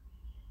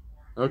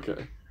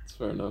 Okay, that's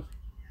fair enough.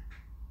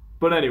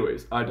 But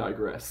anyways, I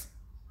digress.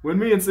 When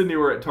me and Sydney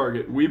were at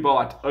Target, we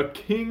bought a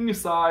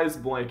king-size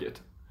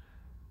blanket.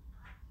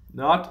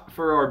 Not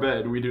for our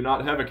bed. We do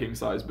not have a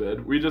king-size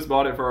bed. We just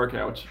bought it for our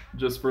couch,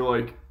 just for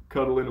like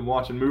cuddling and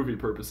watching movie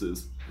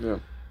purposes. Yeah.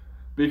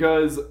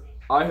 Because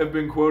I have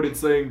been quoted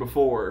saying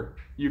before,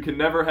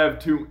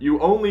 you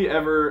only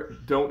ever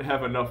don't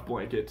have enough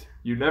blanket.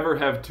 You never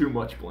have too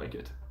much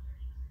blanket.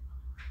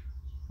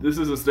 This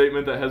is a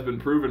statement that has been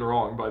proven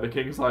wrong by the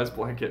king-size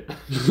blanket.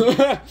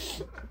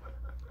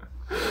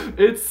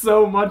 It's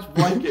so much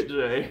blanket,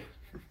 Jay.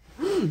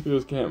 You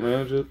just can't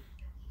manage it.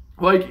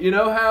 Like, you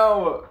know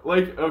how,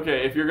 like,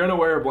 okay, if you're gonna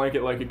wear a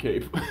blanket like a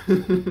cape,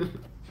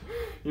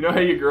 you know how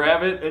you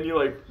grab it and you,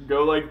 like,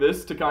 go like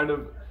this to kind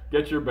of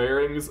get your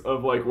bearings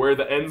of, like, where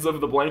the ends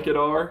of the blanket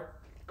are?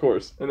 Of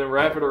course. And then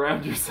wrap it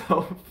around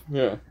yourself?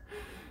 Yeah.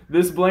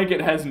 This blanket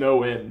has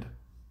no end.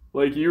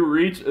 Like, you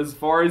reach as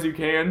far as you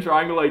can,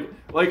 trying to,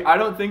 like, I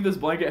don't think this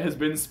blanket has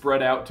been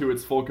spread out to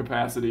its full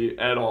capacity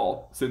at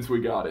all since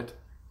we got it.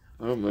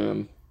 Oh,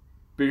 man.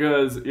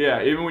 Because,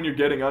 yeah, even when you're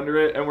getting under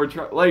it, and we're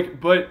trying, like,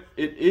 but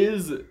it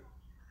is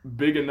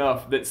big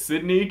enough that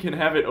Sydney can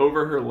have it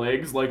over her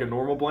legs like a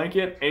normal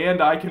blanket,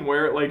 and I can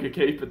wear it like a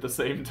cape at the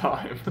same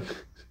time.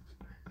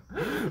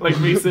 Like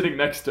me sitting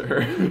next to her.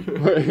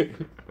 Wait,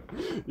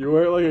 you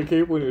wear it like a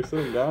cape when you're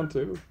sitting down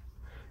too?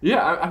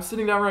 Yeah, I'm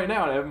sitting down right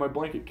now and I have my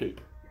blanket cape.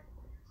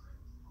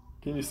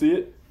 Can you see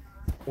it?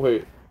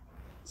 Wait,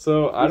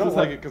 so I This don't is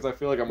like how- it because I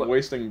feel like I'm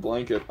wasting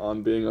blanket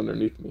on being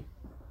underneath me.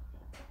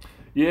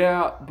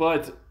 Yeah,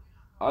 but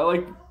I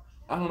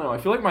don't know, I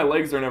feel like my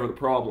legs are never the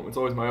problem. It's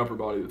always my upper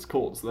body that's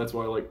cold, so that's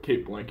why I like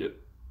cape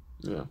blanket.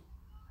 Yeah.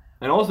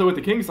 And also with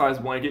the king size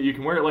blanket, you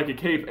can wear it like a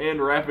cape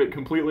and wrap it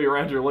completely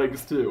around your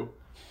legs too.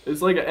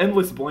 It's like an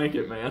endless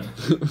blanket, man.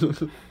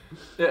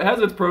 It has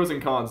its pros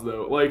and cons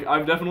though. Like,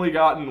 I've definitely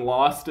gotten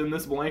lost in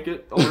this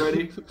blanket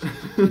already.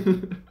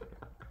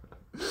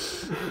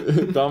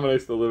 It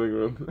dominates the living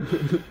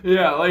room.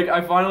 Yeah, like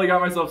I finally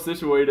got myself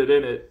situated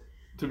in it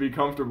to be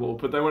comfortable,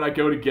 but then when I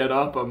go to get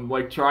up, I'm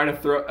like trying to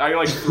throw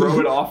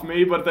it off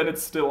me, but then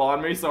it's still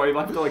on me, so I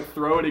have to like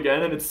throw it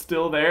again and it's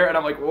still there, and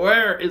I'm like,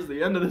 where is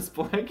the end of this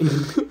blanket?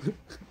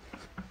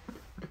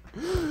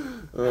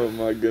 Oh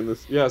my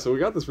goodness. Yeah, so we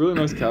got this really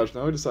nice couch.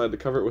 Now we decided to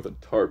cover it with a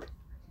tarp.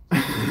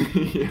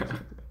 Yeah.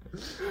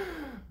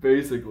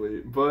 Basically.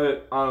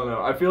 But I don't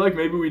know. I feel like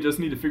maybe we just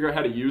need to figure out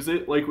how to use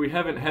it. Like, we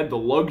haven't had the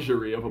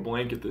luxury of a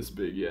blanket this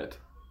big yet.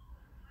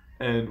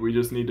 And we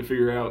just need to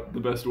figure out the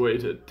best way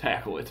to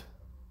tackle it.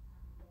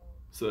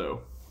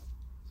 So.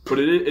 But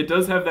it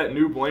does have that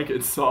new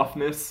blanket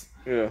softness.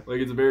 Yeah. Like,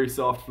 it's a very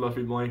soft,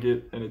 fluffy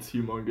blanket, and it's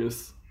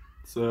humongous.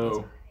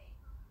 So.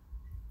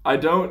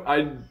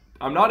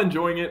 I'm not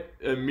enjoying it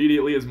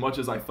immediately as much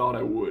as I thought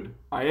I would.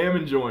 I am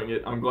enjoying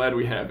it. I'm glad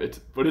we have it.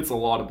 But it's a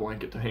lot of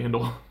blanket to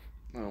handle.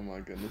 Oh my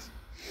goodness.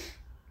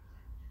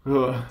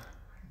 Ugh.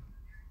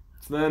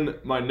 So then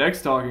my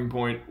next talking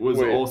point was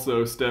Wait.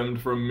 also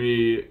stemmed from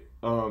me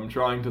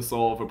trying to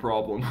solve a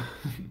problem.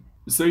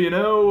 So you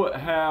know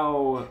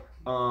how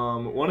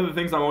one of the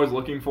things I'm always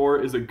looking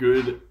for is a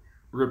good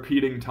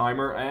repeating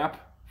timer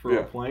app for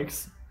Yeah.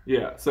 planks?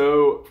 Yeah,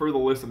 so for the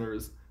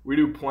listeners, we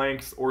do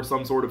planks or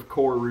some sort of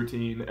core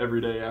routine every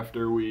day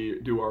after we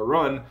do our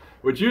run,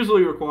 which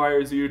usually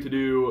requires you to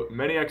do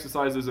many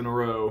exercises in a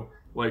row,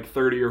 like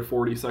 30 or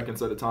 40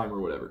 seconds at a time or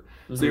whatever.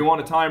 Mm-hmm. So you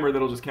want a timer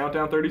that'll just count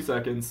down 30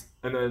 seconds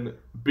and then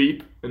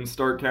beep and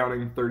start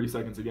counting 30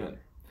 seconds again.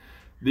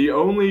 The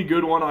only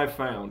good one I've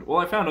found, well,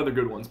 I found other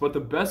good ones, but the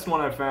best one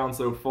I've found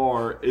so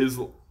far is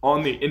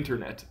on the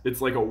internet.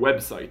 It's like a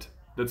website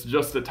that's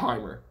just a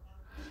timer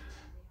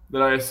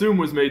that I assume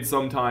was made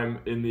sometime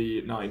in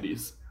the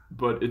 90s,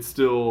 but it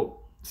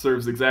still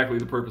serves exactly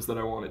the purpose that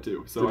I want it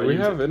to. So Did I we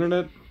use have it.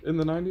 internet in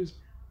the 90s?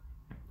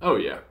 Oh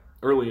yeah,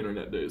 early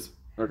internet days.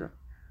 Okay.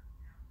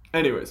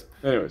 Anyways,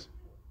 Anyways.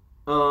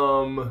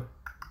 um,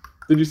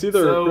 Did you see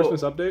their So-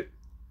 Christmas update?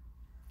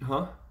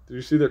 huh? Did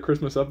you see their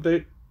Christmas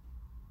update?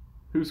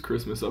 Whose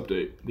Christmas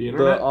update? The The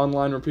internet?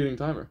 online repeating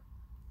timer.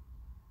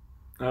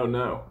 Oh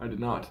no, I did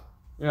not.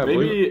 Yeah, I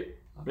believe it.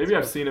 Maybe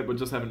I've seen it, but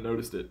just haven't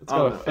noticed it. It's I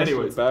got don't a know. festive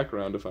Anyways,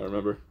 background, if I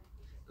remember.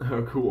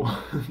 oh cool.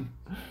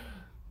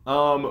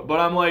 But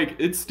I'm like,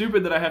 it's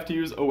stupid that I have to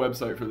use a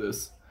website for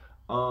this.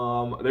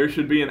 There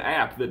should be an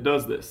app that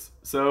does this.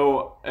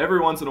 So every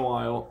once in a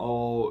while,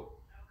 I'll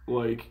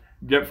like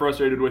get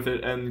frustrated with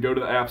it and go to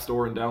the app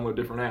store and download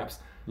different apps.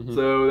 Mhm.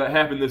 So that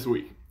happened this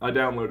week. I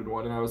downloaded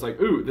one and I was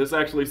like, ooh, this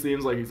actually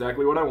seems like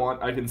exactly what I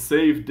want. I can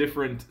save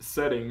different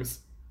settings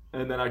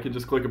and then I can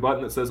just click a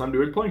button that says I'm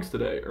doing planks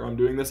today or I'm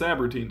doing this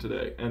ab routine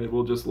today, and it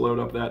will just load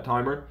up that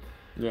timer.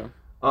 Yeah.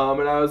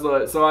 And I was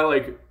like, so I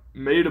like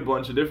made a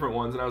bunch of different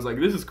ones and I was like,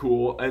 this is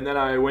cool. And then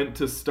I went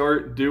to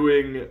start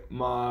doing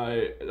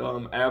my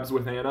abs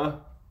with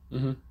Anna.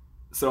 Mm-hmm.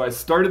 So I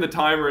started the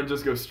timer and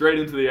just go straight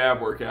into the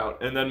ab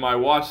workout, and then my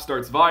watch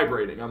starts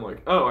vibrating. I'm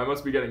like, oh, I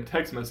must be getting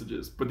text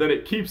messages. But then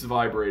it keeps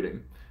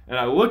vibrating. And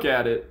I look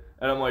at it,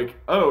 and I'm like,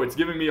 oh, it's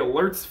giving me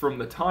alerts from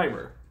the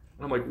timer.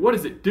 And I'm like, what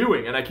is it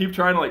doing? And I keep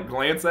trying to like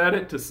glance at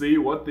it to see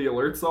what the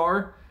alerts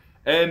are.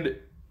 And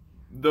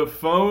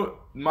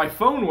my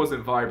phone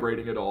wasn't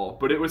vibrating at all,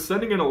 but it was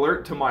sending an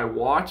alert to my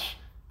watch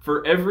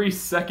for every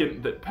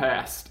second that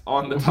passed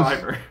on the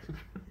timer.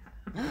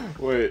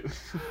 Wait.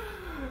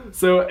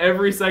 So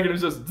every second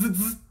is just zzz,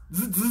 zzz,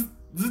 zzz,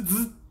 zzz,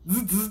 zzz,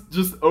 zzz, zzz,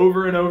 just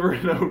over and over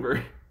and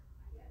over.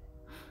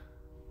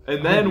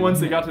 And then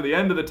once it got to the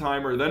end of the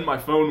timer, then my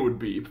phone would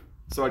beep.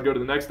 So I'd go to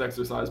the next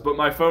exercise, but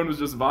my phone was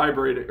just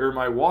vibrating, or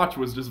my watch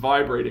was just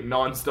vibrating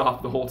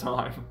nonstop the whole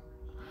time.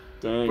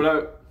 Dang.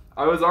 But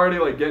I was already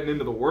like getting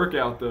into the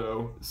workout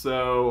though,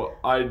 so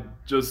I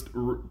just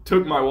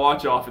took my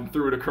watch off and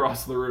threw it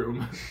across the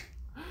room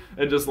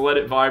and just let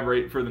it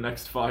vibrate for the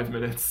next 5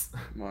 minutes.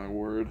 My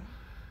word.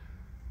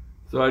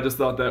 So I just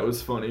thought that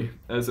was funny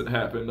as it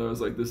happened. I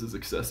was like, this is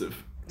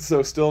excessive.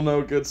 So still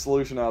no good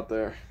solution out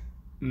there.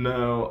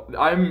 No,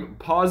 I'm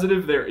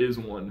positive there is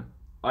one.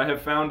 I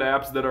have found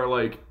apps that are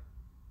like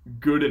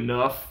good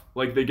enough,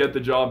 like they get the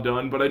job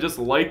done, but I just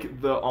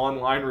like the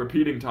online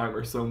repeating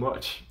timer so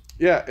much.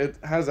 Yeah, it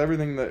has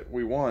everything that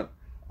we want.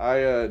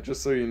 I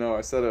just so you know,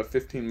 I set a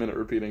 15-minute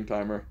repeating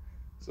timer.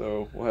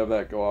 So we'll have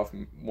that go off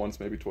once,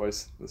 maybe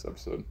twice this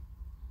episode.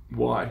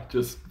 Why?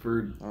 Just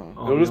for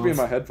it'll just be in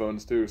my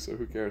headphones too, so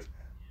who cares?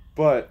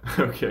 But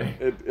okay.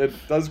 It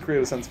does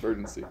create a sense of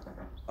urgency.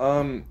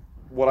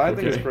 What I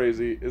think is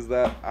crazy is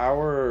that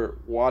our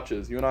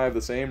watches, you and I have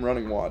the same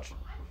running watch,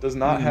 does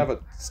not have a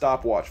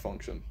stopwatch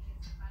function.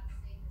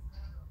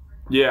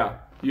 Yeah,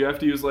 you have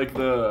to use like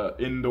the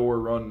indoor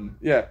run.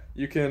 Yeah,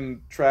 you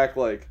can track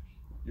like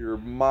your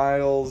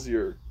miles,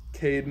 your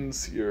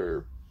cadence,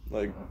 your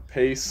like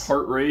pace,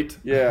 heart rate.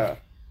 Yeah,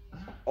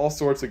 all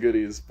sorts of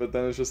goodies. But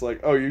then it's just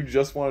like, oh, you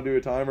just want to do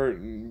a timer,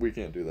 and we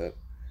can't do that.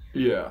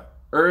 Yeah,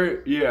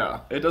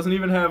 it doesn't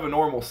even have a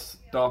normal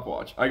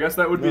stopwatch. I guess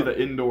that would be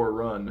the indoor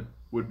run.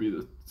 Would be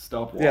the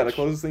stopwatch. Yeah, the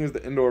closest thing is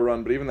the indoor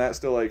run, but even that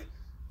still like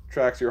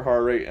tracks your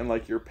heart rate and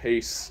like your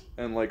pace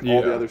and like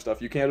all the other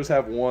stuff. You can't just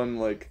have one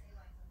like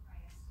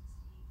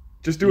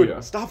just do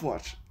a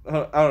stopwatch.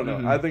 I don't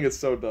know. I think it's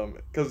so dumb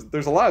because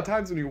there's a lot of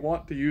times when you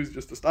want to use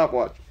just a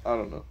stopwatch. I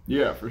don't know.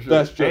 Yeah, for sure.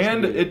 That's just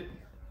and it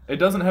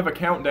doesn't have a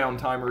countdown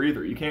timer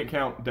either. You can't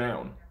count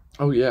down.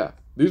 Oh yeah,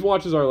 these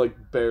watches are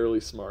like barely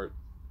smart.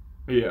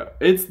 Yeah,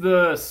 it's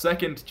the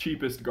second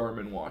cheapest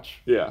Garmin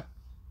watch. Yeah.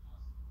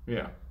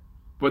 Yeah.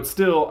 But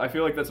still, I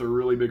feel like that's a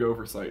really big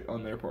oversight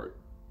on their part.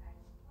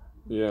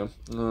 Yeah,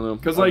 I don't know.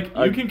 Because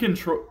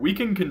we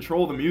can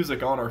control the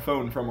music on our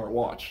phone from our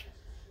watch.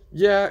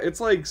 Yeah, it's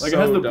like so it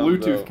has the dumb,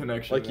 Bluetooth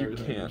connection. Like you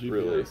can't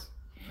really.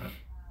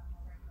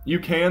 You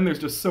can. There's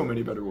just so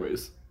many better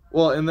ways.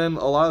 Well, and then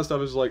a lot of stuff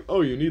is like,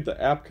 oh, you need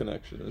the app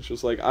connection. It's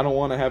just like I don't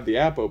want to have the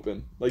app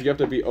open. Like you have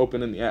to be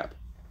open in the app.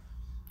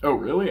 Oh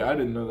really? I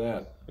didn't know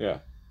that. Yeah.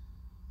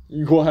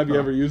 Well, have you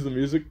ever used the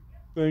music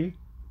thing?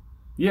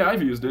 Yeah,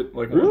 I've used it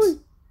like really?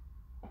 Once.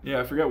 Yeah,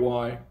 I forget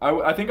why.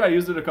 I think I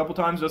used it a couple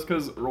times just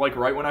because, like,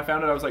 right when I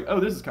found it, I was like, oh,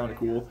 this is kind of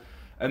cool.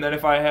 And then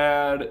if I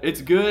had...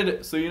 It's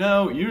good. So,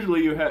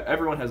 usually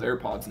everyone has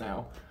AirPods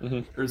now.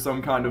 Or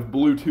some kind of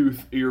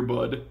Bluetooth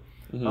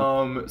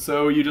earbud.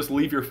 So you just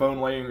leave your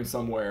phone laying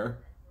somewhere,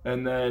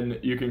 and then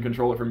you can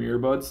control it from your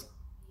earbuds.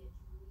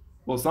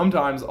 Well,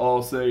 sometimes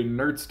I'll say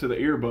nerds to the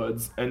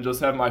earbuds and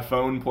just have my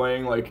phone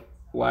playing, like,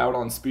 loud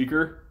on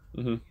speaker.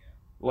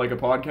 Like a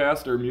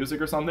podcast or music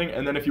or something,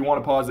 and then if you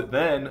want to pause it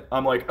then,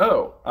 I'm like,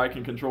 oh, I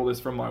can control this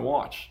from my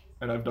watch,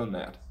 and I've done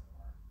that.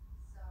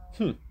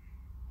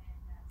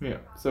 Yeah,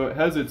 so it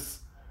has its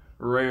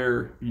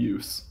rare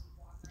use.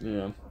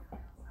 Yeah.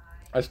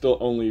 I still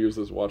only use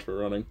this watch for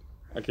running.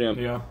 I can't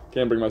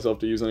bring myself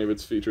to use any of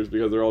its features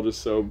because they're all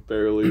just so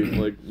barely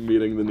like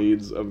meeting the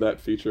needs of that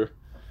feature.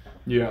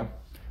 Yeah.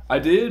 I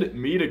did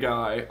meet a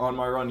guy on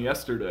my run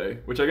yesterday,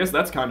 which I guess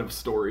that's kind of a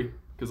story,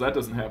 because that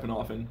doesn't happen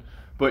often.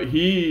 But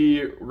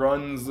he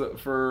runs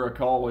for a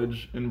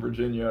college in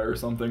Virginia or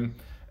something,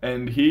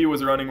 and he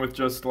was running with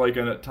just like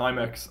a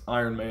Timex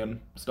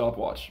Ironman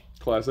stopwatch.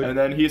 Classic. And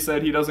then he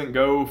said he doesn't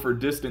go for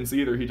distance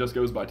either, he just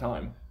goes by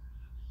time.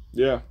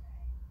 Yeah.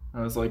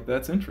 I was like,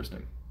 that's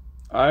interesting.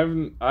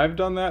 I've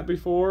done that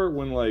before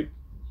when like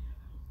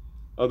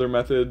other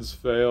methods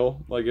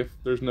fail. Like if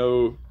there's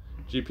no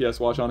GPS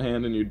watch on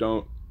hand and you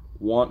don't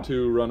want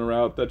to run a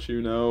route that you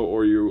know,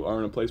 or you are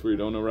in a place where you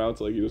don't know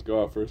routes, like you just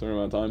go out for a certain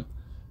amount of time.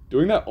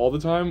 Doing that all the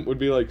time would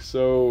be like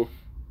so.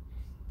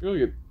 I feel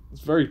like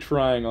it's very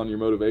trying on your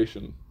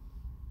motivation.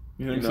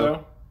 You think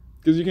so?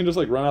 Because you can just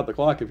like run out the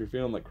clock if you're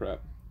feeling like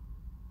crap.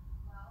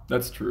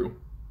 That's true.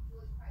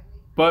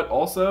 But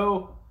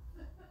also,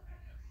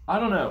 I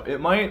don't know.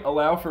 It might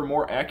allow for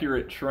more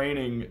accurate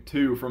training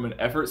too from an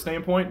effort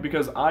standpoint,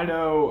 because I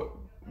know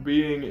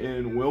being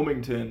in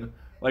Wilmington,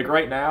 like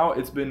right now,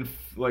 it's been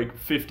like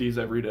 50s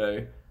every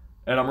day,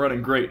 and I'm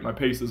running great. My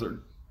paces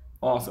are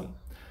awesome.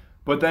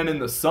 But then in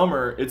the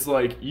summer, it's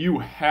like you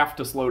have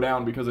to slow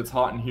down because it's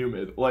hot and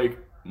humid. Like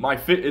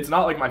it's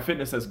not like my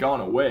fitness has gone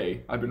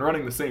away. I've been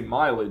running the same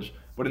mileage,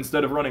 but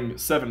instead of running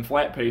 7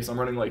 flat pace, I'm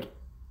running like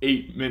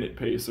 8-minute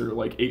pace or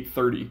like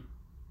 8:30.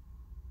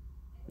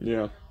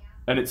 Yeah.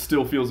 And it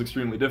still feels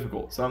extremely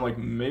difficult. So I'm like,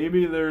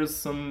 maybe there's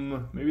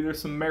some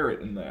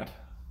merit in that.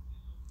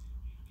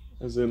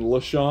 As in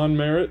LaShawn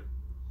Merritt?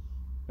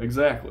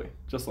 Exactly.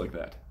 Just like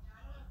that.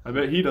 I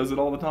bet he does it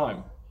all the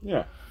time.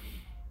 Yeah.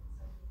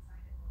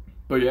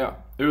 But yeah,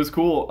 it was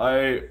cool.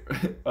 I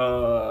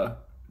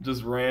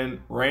just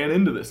ran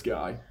into this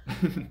guy.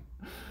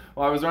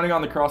 Well, I was running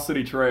on the Cross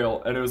City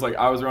Trail, and it was like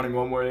I was running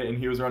one way and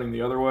he was running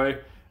the other way,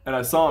 and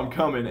I saw him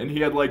coming, and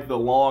he had like the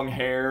long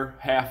hair,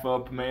 half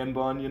up man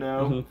bun,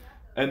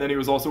 and then he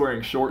was also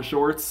wearing short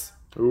shorts.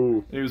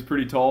 Ooh. And he was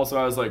pretty tall, so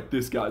I was like,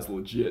 this guy's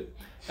legit.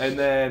 And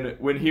then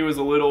when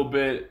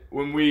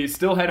we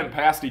still hadn't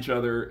passed each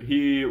other,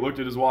 he looked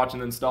at his watch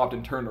and then stopped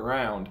and turned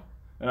around.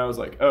 And I was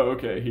like, oh,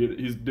 okay,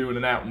 he's doing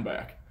an out and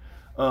back.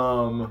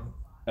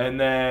 And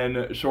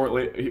then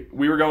shortly,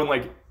 we were going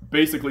like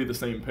basically the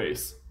same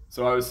pace.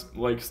 So I was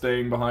like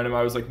staying behind him.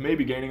 I was like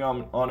maybe gaining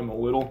on him a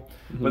little.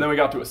 But then we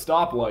got to a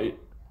stoplight,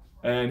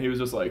 and he was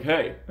just like,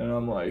 hey. And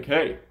I'm like,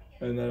 hey.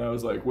 And then I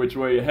was like, which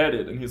way you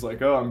headed? And he's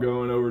like, oh, I'm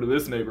going over to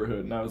this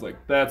neighborhood. And I was like,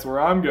 that's where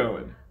I'm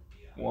going.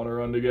 Want to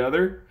run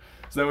together?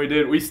 So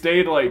then we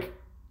stayed like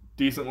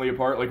decently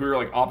apart. Like we were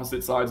like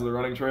opposite sides of the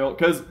running trail.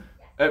 Because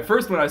at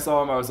first when I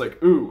saw him, I was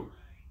like, ooh,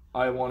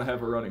 I want to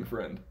have a running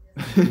friend.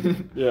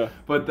 Yeah.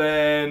 But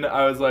then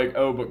I was like,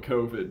 oh, but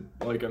COVID.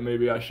 Like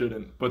maybe I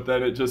shouldn't. But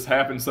then it just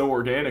happened so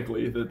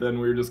organically that then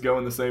we were just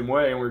going the same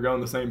way and we were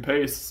going the same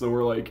pace. So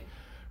we're like,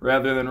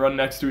 rather than run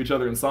next to each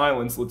other in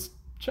silence, let's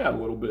chat a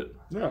little bit.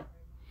 Yeah.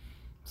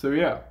 So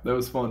yeah, that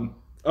was fun.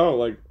 Oh,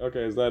 like,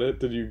 okay, is that it?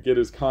 Did you get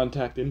his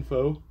contact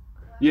info?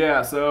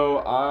 Yeah, so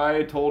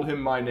I told him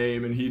my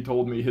name and he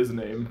told me his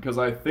name because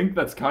I think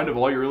that's kind of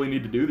all you really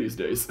need to do these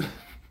days.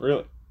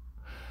 Really?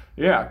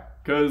 Yeah,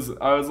 because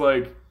I was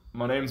like,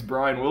 my name's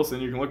Brian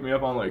Wilson. You can look me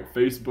up on like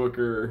Facebook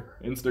or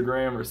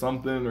Instagram or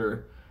something,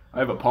 or I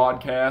have a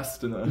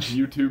podcast and a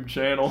YouTube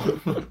channel.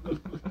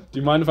 Do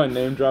you mind if I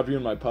name drop you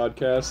in my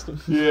podcast?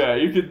 Yeah,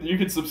 you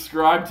could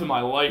subscribe to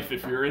my life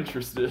if you're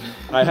interested.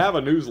 I have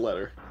a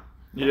newsletter.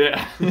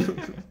 Yeah.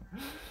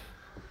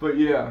 But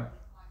yeah.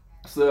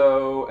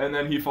 So, and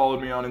then he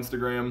followed me on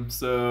Instagram.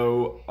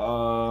 So,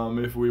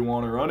 if we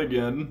want to run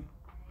again,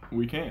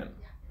 we can.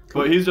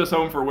 But he's just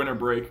home for winter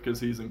break because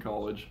he's in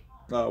college.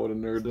 Oh, what a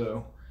nerd.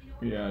 So,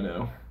 yeah, I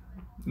know.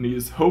 And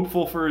he's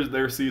hopeful for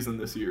their season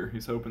this year.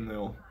 He's hoping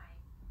they'll.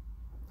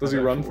 Does he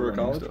run for a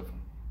college? Stuff.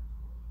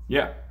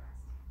 Yeah.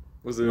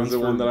 Was it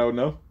one that I would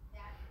know?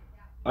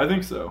 I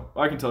think so.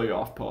 I can tell you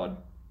off pod.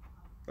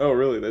 Oh,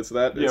 really? That's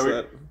that? Yeah,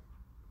 that?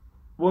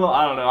 Well,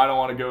 I don't know. I don't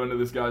want to go into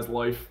this guy's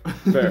life.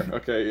 Fair.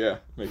 Okay, yeah.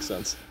 Makes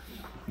sense.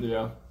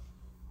 Yeah.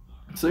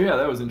 So, yeah,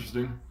 that was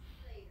interesting.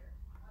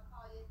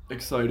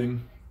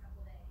 Exciting.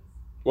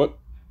 What?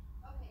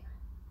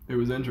 It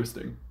was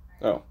interesting.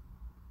 Oh.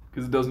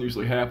 Because it doesn't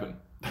usually happen.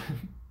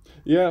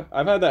 Yeah,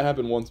 I've had that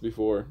happen once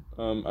before.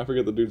 I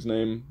forget the dude's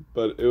name,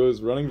 but it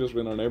was running just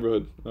in our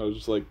neighborhood. I was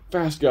just like,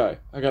 fast guy,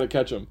 I gotta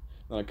catch him.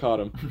 And I caught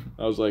him.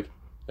 I was like,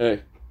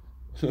 hey.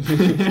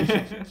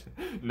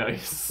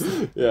 Nice.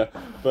 Yeah,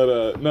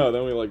 but no,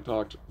 then we like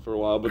talked for a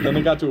while. But then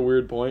it got to a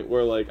weird point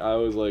where like I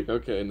was like,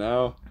 okay,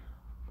 now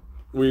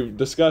we've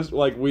discussed,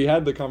 like we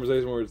had the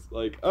conversation where it's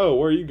like, oh,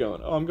 where are you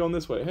going? Oh, I'm going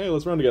this way. Hey,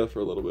 let's run together for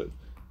a little bit.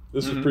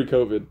 This was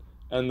pre-COVID.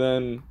 And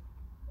then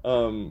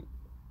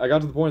I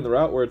got to the point in the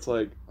route where it's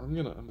like, I'm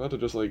about to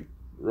just like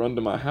run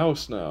to my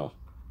house now.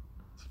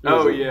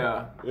 Oh, like,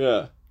 yeah.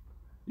 Yeah.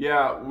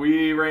 Yeah,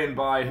 we ran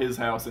by his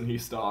house and he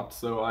stopped,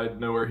 so I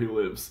know where he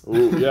lives.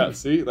 Ooh, yeah,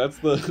 see? That's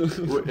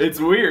the... It's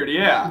weird,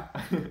 yeah.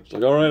 It's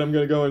like, all right, I'm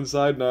going to go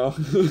inside now.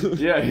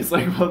 Yeah, he's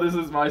like, well, this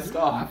is my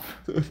stop.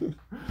 Hope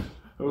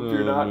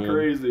you're not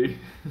crazy.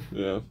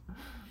 Yeah.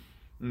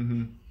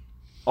 Mm-hmm.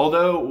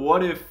 Although,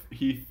 what if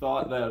he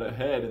thought that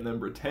ahead and then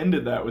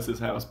pretended that was his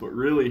house, but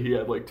really he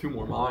had like 2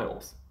 more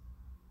miles?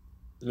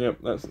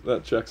 Yep,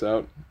 that checks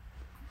out.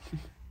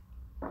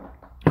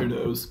 Who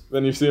knows?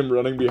 Then you see him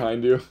running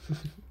behind you.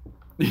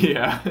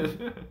 Yeah.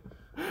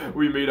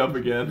 We meet up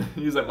again.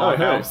 He's at my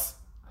house.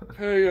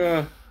 Hey,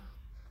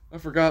 I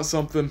forgot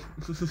something.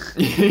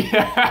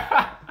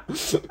 Yeah. I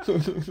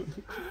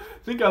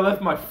think I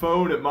left my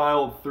phone at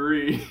mile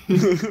 3.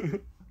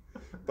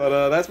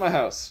 But that's my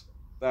house.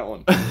 That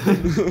one.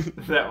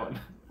 That one.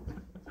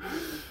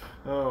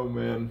 Oh,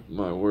 man.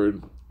 My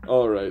word.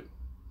 All right.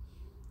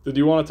 Did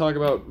you want to talk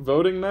about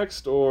voting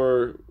next,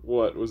 or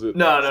what was it?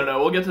 No.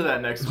 We'll get to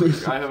that next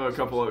week. I have a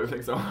couple other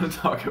things I want to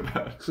talk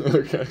about.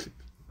 Okay.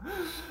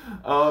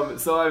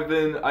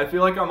 So I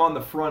feel like I'm on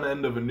the front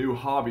end of a new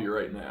hobby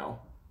right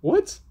now.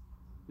 What?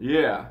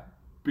 Yeah.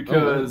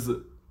 Because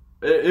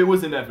it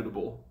was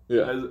inevitable.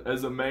 Yeah.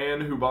 As a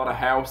man who bought a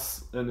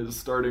house and is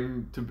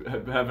starting to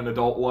have an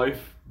adult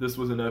life, this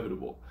was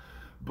inevitable.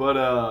 But,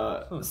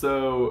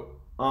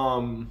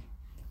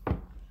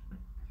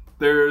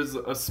 there's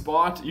a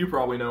spot, you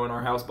probably know, in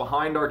our house,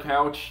 behind our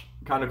couch,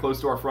 kind of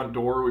close to our front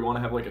door. We want to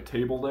have, like, a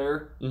table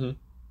there.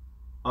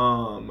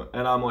 Mm-hmm.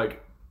 And I'm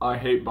like, I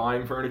hate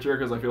buying furniture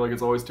because I feel like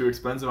it's always too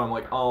expensive. I'm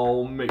like,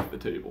 I'll make the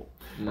table.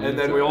 And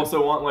then we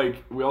also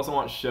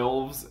want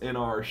shelves in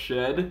our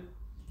shed.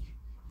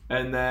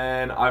 And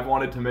then I've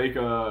wanted to make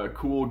a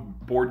cool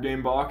board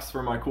game box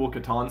for my cool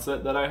Catan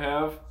set that I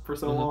have for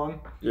so long.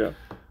 Yeah.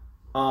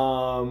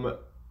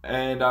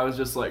 And I was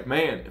just like,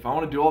 man, if I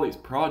want to do all these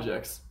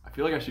projects, I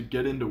feel like I should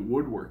get into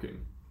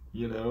woodworking,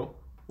 you know?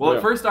 Well, yeah.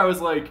 At first I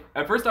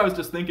was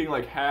just thinking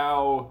like,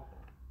 how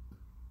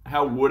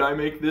would I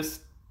make this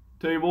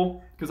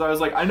table? Because I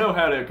was like, I know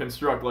how to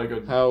construct like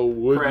a... How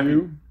would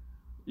you?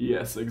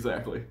 Yes,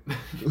 exactly.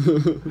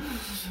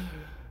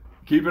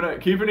 Keep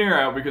an ear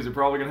out because you're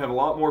probably gonna have a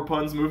lot more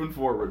puns moving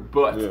forward.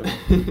 But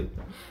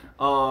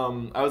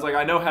I was like,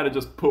 I know how to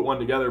just put one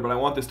together, but I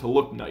want this to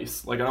look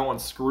nice. Like I don't want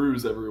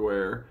screws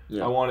everywhere.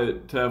 Yeah. I want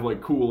it to have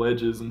like cool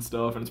edges and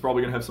stuff, and it's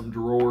probably gonna have some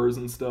drawers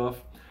and stuff.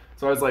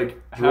 So I was like,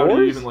 how do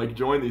you even like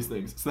join these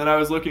things? So then I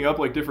was looking up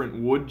like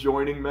different wood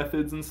joining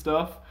methods and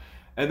stuff.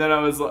 And then I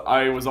was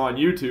on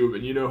YouTube,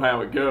 and you know how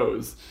it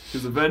goes.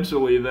 Because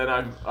eventually then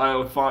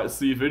I'll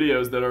see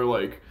videos that are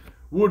like,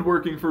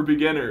 woodworking for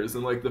beginners,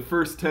 and like the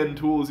first 10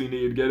 tools you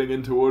need getting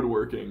into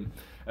woodworking.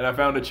 And I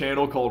found a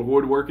channel called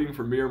Woodworking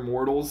for Mere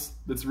Mortals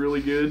that's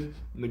really good,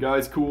 and the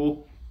guy's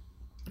cool.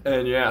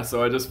 And yeah,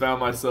 so I just found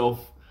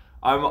myself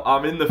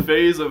I'm in the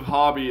phase of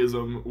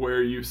hobbyism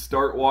where you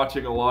start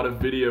watching a lot of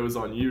videos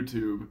on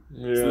YouTube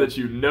so that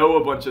you know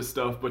a bunch of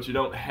stuff, but you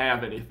don't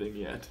have anything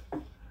yet.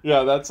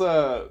 Yeah, that's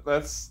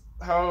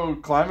how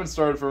climbing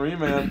started for me,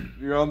 man.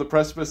 You're on the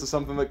precipice of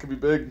something that could be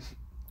big.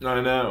 I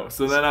know.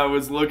 So then I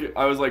was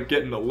like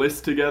getting a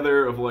list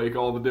together of like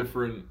all the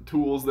different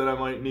tools that I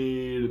might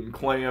need and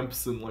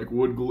clamps and like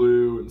wood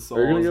glue and saws.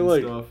 Are you gonna get and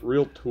like stuff.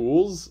 real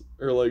tools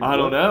or like? I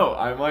don't know.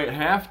 I might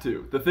have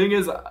to. The thing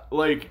is,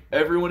 like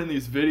everyone in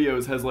these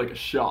videos has like a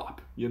shop,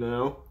 you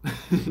know.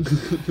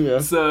 Yeah.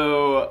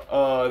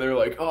 So they're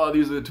like, oh,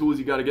 these are the tools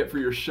you got to get for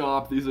your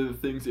shop. These are the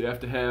things you have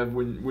to have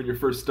when you're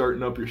first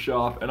starting up your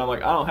shop. And I'm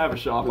like, I don't have a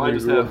shop. I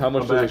just have how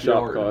much a does a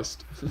shop backyard.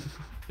 cost?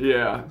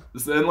 Yeah.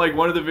 And like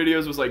one of the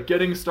videos was like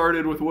getting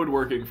started with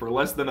woodworking for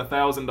less than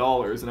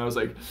 $1,000, and I was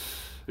like,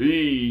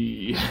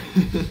 eee.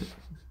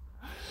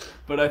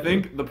 But I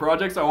think the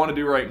projects I want to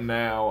do right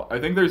now, I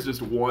think there's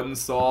just one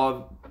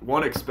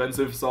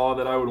expensive saw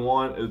that I would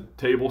want, a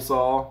table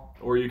saw,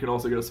 or you can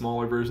also get a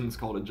smaller version. It's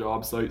called a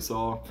job site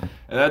saw,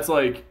 and that's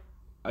like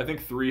I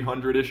think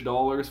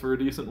 $300-ish for a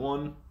decent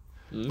one.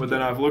 Mm-hmm. But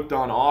then I've looked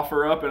on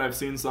OfferUp and I've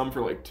seen some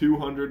for like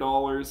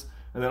 $200,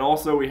 and then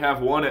also we have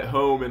one at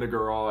home in a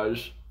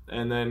garage.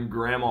 And then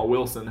Grandma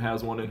Wilson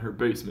has one in her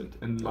basement.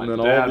 And my dad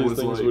all these was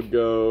things like, would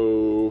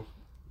go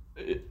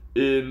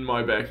in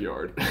my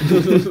backyard.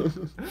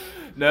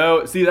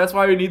 No, see, that's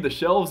why we need the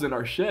shelves in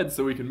our shed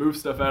so we can move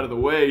stuff out of the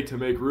way to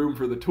make room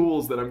for the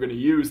tools that I'm going to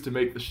use to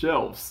make the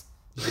shelves.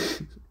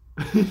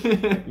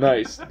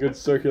 Nice. Good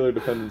circular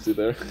dependency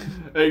there.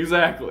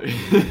 Exactly.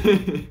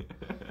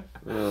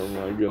 Oh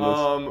my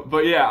goodness.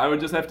 But yeah, I would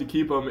just have to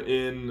keep them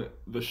in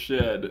the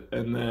shed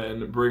and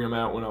then bring them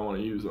out when I want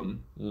to use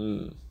them.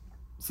 Mm.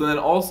 So then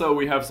also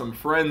we have some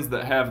friends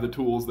that have the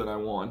tools that I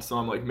want. So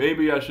I'm like,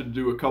 maybe I should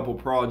do a couple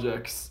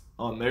projects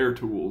on their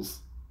tools.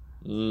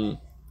 Mm.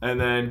 And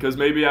then, because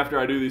maybe after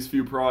I do these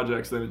few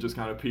projects, then it just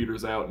kind of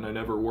peters out and I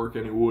never work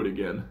any wood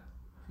again.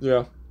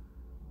 Yeah.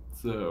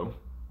 So,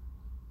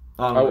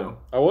 I don't know.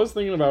 I was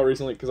thinking about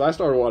recently, because I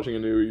started watching a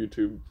new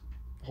YouTube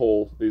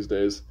hole these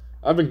days.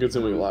 I've been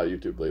consuming a lot of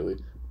YouTube lately.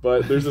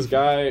 But there's this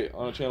guy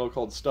on a channel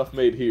called Stuff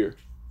Made Here.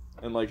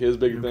 And like his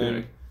big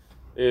thing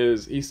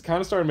is he's kind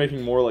of started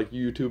making more like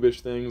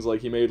YouTube-ish things. Like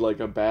he made like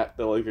a bat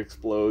that like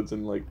explodes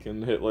and like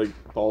can hit like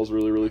balls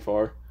really, really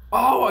far.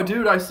 Oh,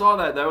 dude, I saw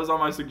that. That was on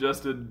my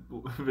suggested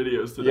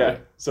videos today. Yeah,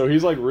 so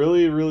he's like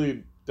really,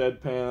 really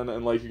deadpan,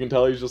 and like you can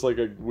tell he's just like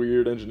a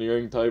weird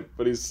engineering type.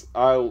 But I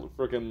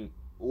freaking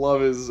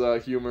love his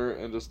humor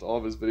and just all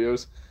of his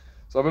videos.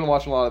 So I've been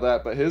watching a lot of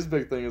that. But his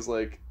big thing is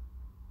like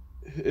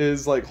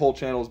his like whole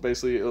channel is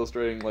basically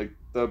illustrating like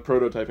the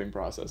prototyping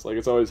process. Like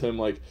it's always him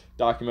like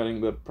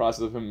documenting the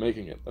process of him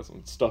making it. That's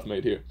Stuff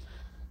Made Here.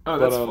 Oh,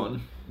 that's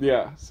fun.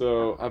 Yeah,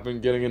 so I've been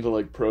getting into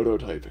like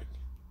prototyping.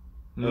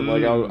 And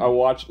like I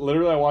watched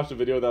a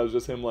video that was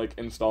just him like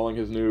installing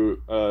his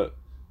new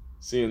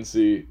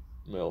CNC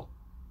mill.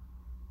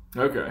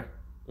 Okay.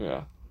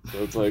 Yeah.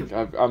 So it's like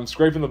I'm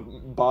scraping the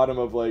bottom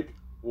of like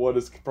what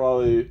is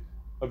probably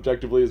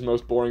objectively his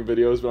most boring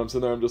videos, but I'm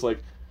sitting there, I'm just like,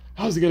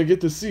 how's he gonna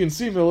get this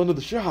CNC mill into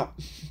the shop?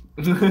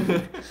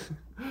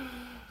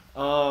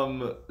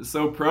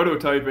 So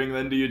prototyping,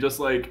 then do you just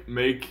like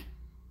make,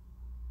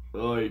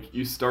 like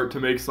you start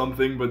to make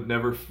something but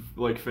never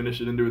like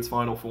finish it into its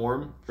final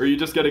form, or are you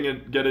just get it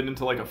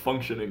into like a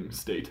functioning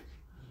state?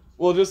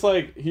 Well, just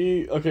like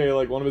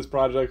like one of his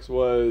projects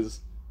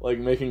was like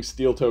making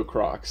steel toe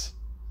Crocs,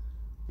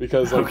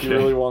 because like he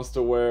really wants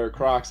to wear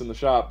Crocs in the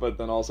shop, but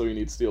then also he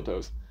needs steel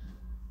toes.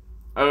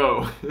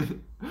 Oh.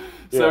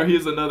 So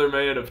he's another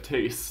man of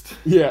taste.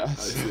 Yeah. I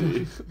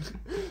see.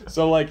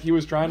 So like he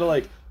was trying to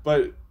like,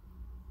 but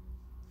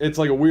it's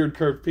like a weird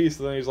curved piece,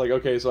 and then he's like,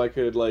 okay, so I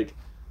could like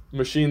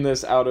machine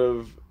this out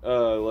of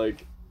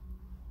like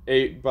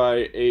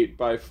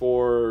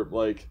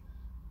 8x8x4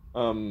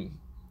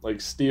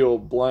 like steel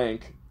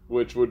blank,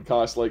 which would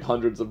cost like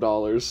hundreds of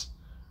dollars,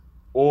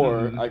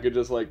 or I could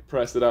just like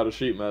press it out of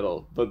sheet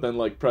metal. But then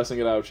like pressing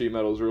it out of sheet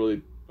metal is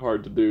really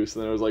hard to do, so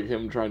then it was like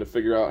him trying to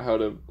figure out how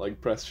to like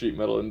press sheet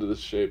metal into this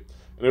shape,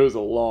 and it was a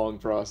long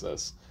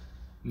process.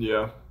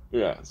 Yeah.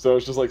 So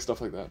it's just like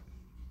stuff like that.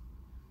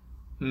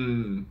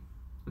 I'm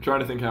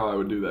trying to think how I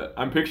would do that.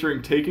 I'm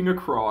picturing taking a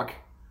crock,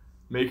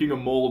 making a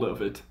mold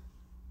of it,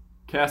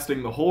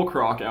 casting the whole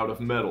crock out of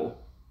metal,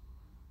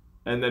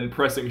 and then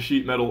pressing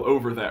sheet metal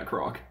over that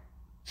crock.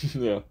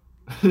 Yeah.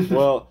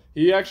 Well,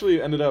 he actually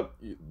ended up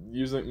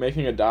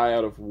making a die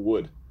out of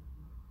wood.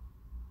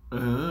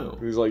 Oh.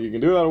 He's like, you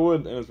can do it out of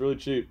wood, and it's really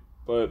cheap,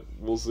 but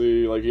we'll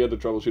see. Like, he had to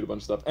troubleshoot a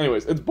bunch of stuff.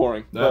 Anyways, it's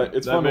boring, but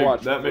it's fun to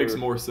watch. That makes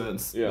more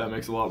sense. Yeah. That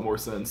makes a lot more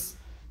sense.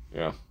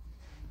 Yeah.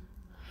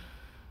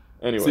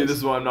 Anyways. See, this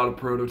is why I'm not a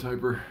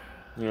prototyper.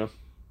 Yeah.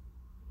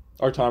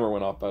 Our timer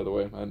went off, by the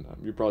way.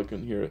 You probably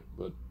couldn't hear it,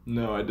 but...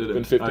 No, I didn't.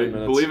 It's been 15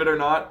 minutes. Believe it or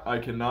not, I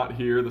cannot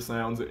hear the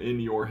sounds in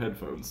your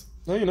headphones.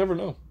 No, you never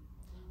know.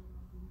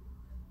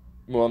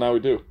 Well, now we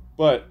do.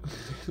 But...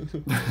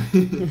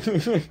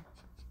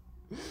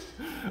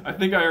 I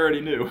think I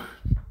already knew.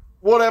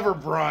 Whatever,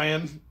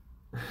 Brian.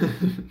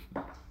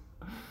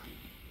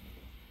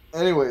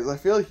 Anyways, I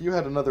feel like you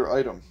had another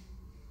item.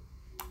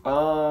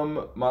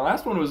 My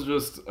last one was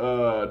just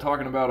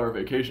talking about our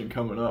vacation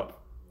coming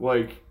up.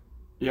 Like,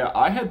 yeah,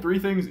 I had 3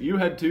 things, you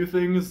had 2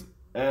 things,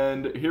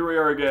 and here we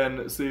are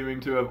again, seeming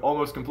to have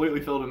almost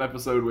completely filled an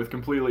episode with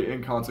completely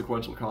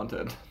inconsequential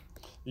content.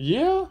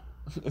 Yeah,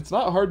 it's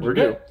not hard to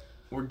do.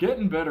 We're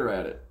getting better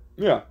at it.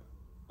 Yeah.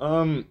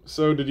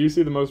 So did you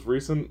see the most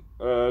recent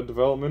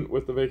development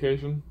with the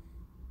vacation?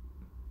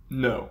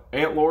 No.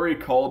 Aunt Lori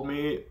called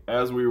me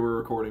as we were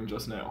recording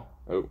just now.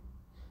 Oh.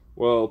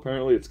 Well,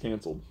 apparently it's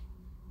canceled.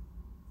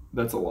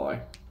 That's a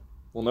lie.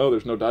 Well, no,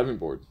 there's no diving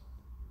board.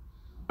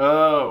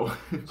 Oh.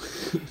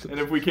 And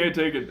if we can't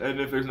take it,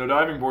 and if there's no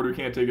diving board, we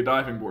can't take a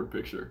diving board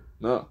picture.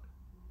 No.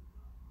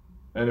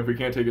 And if we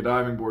can't take a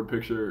diving board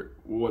picture,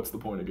 what's the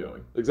point of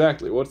going?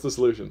 Exactly. What's the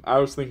solution? I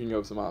was thinking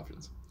of some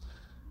options.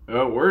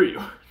 Oh, were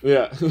you?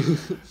 Yeah.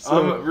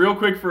 So, real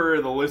quick for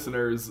the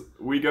listeners,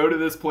 we go to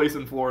this place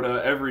in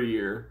Florida every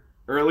year.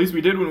 Or at least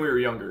we did when we were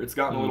younger. It's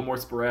gotten a little more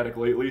sporadic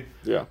lately.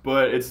 Yeah.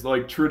 But it's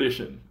like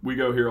tradition. We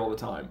go here all the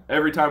time.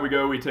 Every time we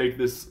go, we take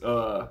this,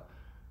 what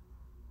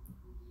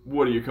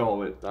do you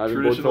call it? diving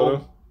Traditional. board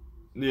photo?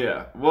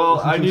 Yeah. Well,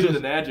 I needed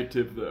an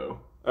adjective, though.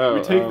 Oh,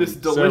 we take this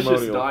delicious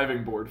ceremonial.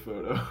 diving board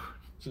photo.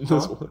 This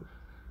Huh? one.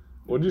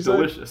 What'd you say?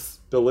 Delicious.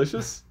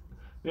 Delicious?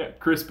 Yeah,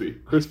 crispy.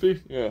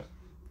 Crispy? Yeah.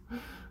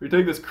 We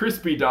take this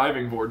crispy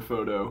diving board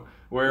photo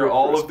where Real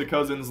all crisp. of the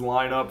cousins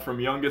line up from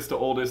youngest to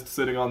oldest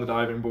sitting on the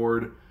diving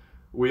board.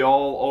 We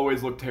all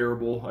always look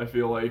terrible, I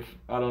feel like.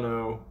 I don't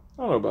know.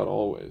 I don't know about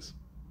always.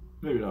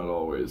 Maybe not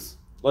always.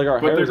 Like our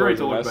But hair they're is great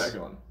to always look a mess.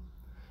 back on.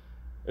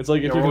 It's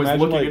like if Yeah, you we're always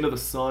imagine looking like, into the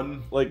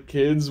sun. like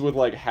kids with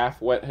like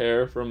half wet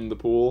hair from the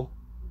pool.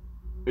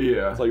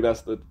 Yeah. It's like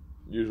that's the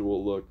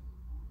usual look.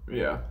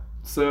 Yeah.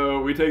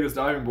 So we take this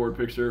diving board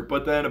picture,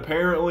 but then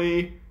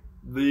apparently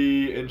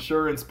the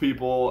insurance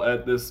people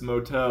at this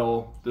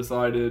motel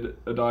decided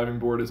a diving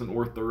board isn't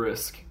worth the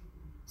risk.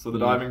 So the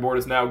diving board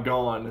is now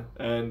gone,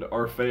 and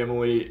our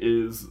family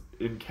is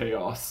in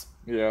chaos.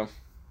 Yeah.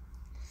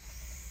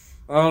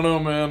 I don't know,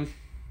 man.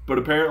 But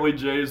apparently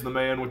Jay's the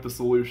man with the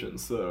solution,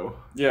 so...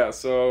 Yeah,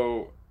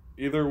 so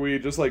either we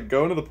just like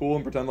go into the pool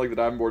and pretend like the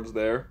diving board's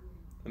there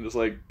and just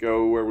like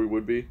go where we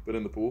would be, but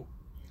in the pool.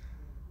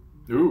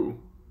 Ooh.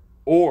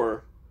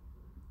 Or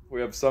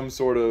we have some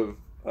sort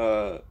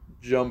of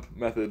jump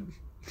method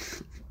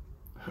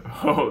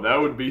Oh, that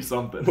would be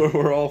something. where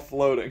we're all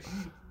floating.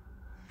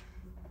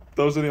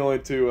 Those are the only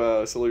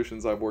 2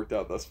 solutions I've worked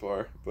out thus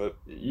far, but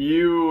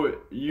You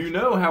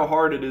know how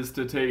hard it is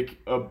to take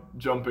a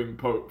jumping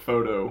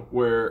photo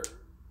where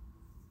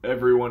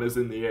everyone is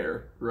in the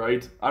air,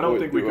 right? I don't Wait,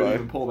 think we do could I?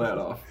 even pull that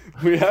off.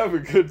 we have a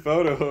good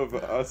photo of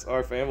us,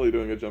 our family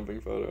doing a jumping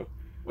photo.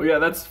 Well, yeah,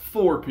 that's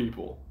 4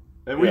 people,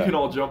 and we Yeah. can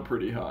all jump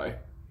pretty high.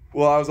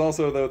 Well, I was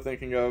also, though,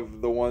 thinking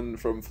of the one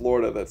from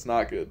Florida that's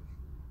not good.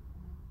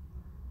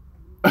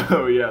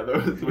 Oh yeah,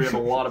 we have a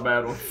lot of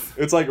bad ones.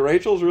 It's like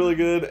Rachel's really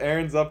good,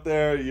 Aaron's up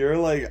there, you're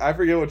like, I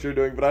forget what you're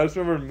doing, but I just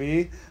remember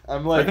me,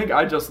 I'm like... I think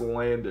I just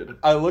landed.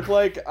 I look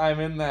like I'm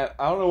in that,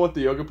 I don't know what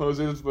the yoga pose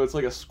is, but it's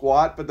like a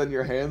squat, but then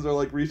your hands are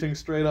like reaching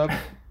straight up.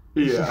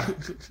 Yeah.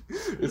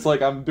 It's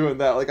like I'm doing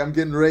that, like I'm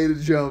getting ready to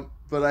jump,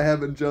 but I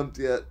haven't jumped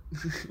yet.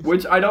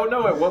 Which I don't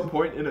know at what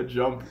point in a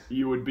jump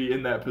you would be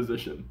in that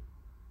position.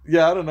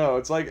 Yeah, I don't know.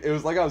 It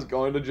was like I was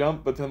going to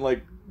jump, but then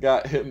like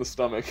got hit in the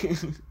stomach.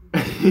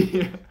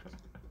 Yeah.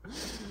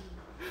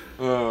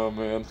 Oh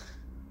man.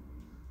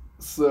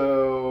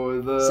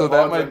 So that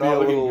odds might are be not a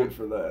looking little- good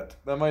for that.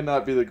 That might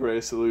not be the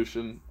greatest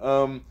solution.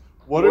 What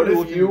What are you if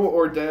looking? you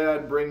or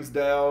Dad brings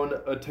down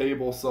a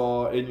table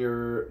saw in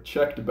your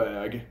checked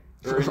bag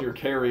or in your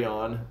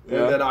carry-on,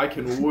 Yeah. and then I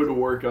can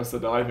woodwork us a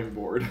diving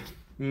board?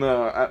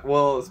 No.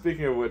 Well,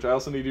 speaking of which, I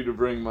also need you to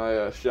bring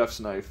my chef's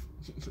knife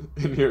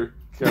in your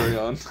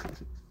carry-on.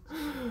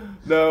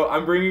 No,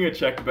 I'm bringing a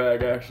checked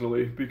bag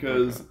actually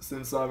because Okay.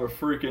 since I'm a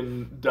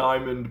freaking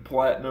diamond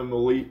platinum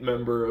elite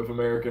member of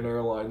American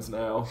Airlines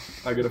now,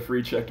 I get a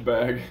free checked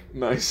bag.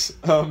 Nice.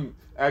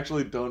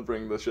 Actually, don't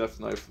bring the chef's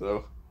knife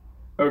though.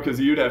 Oh, because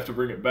you'd have to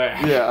bring it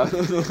back. Yeah.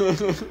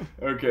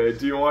 Okay,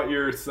 do you want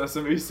your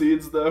sesame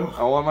seeds though?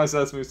 I want my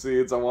sesame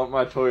seeds. I want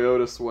my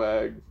Toyota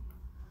swag.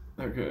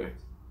 Okay.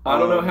 I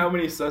don't know how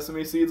many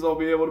sesame seeds I'll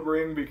be able to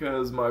bring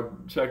because my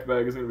check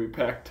bag is going to be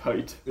packed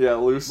tight. Yeah,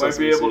 loose Might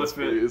sesame be able seeds, to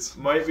fit. please.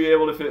 Might be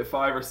able to fit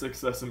 5 or 6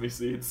 sesame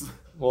seeds.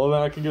 Well,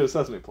 then I can get a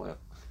sesame plant.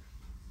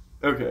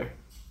 Okay.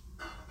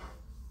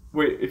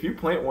 Wait, if you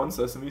plant one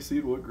sesame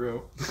seed, will it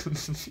grow?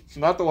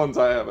 Not the ones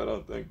I have, I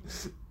don't think.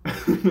 I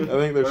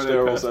think they're Are they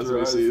sterile sesame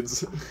pasteurized?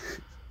 seeds.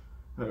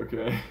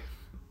 Okay.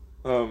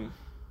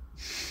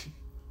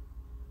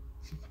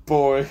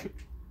 Boy.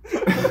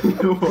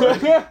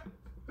 What?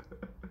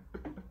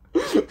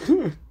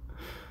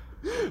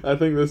 I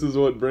think this is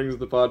what brings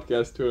the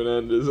podcast to an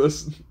end, is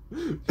this?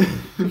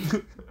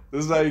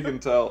 This is how you can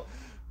tell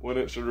when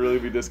it should really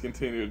be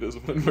discontinued, is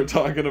when we're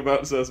talking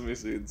about sesame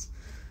seeds.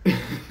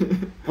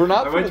 We're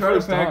not for the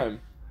first time.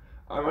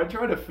 I might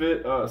try to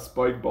fit a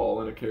spike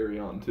ball in a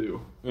carry-on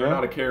too. Yeah? Or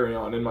not a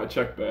carry-on, in my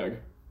check bag.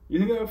 You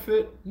think that would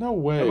fit? No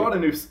way. I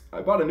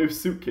bought a new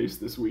suitcase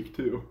this week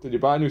too. Did you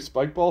buy a new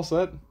spike ball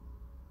set?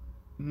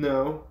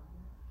 No.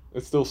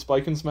 It's still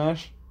Spike and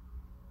Smash?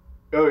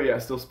 Oh yeah,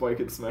 still Spike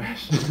and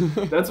Smash.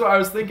 That's what I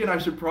was thinking. I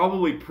should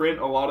probably print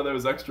a lot of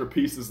those extra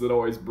pieces that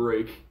always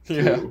break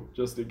too,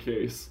 just in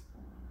case.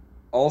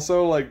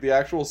 Also, like, the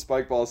actual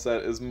spike ball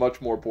set is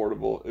much more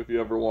portable if you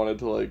ever wanted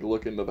to, like,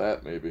 look into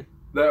that, maybe.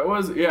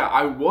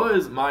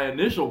 My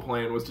initial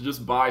plan was to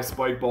just buy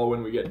spike ball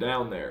when we get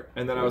down there.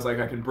 And then I was like,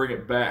 I can bring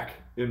it back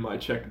in my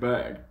checked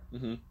bag.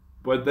 Mm-hmm.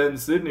 But then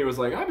Sydney was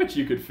like, I bet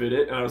you could fit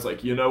it. And I was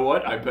like, you know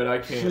what? I bet I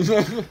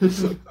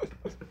can.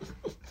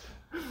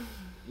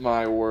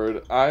 My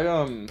word.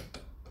 I've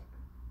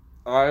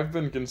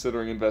been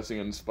considering investing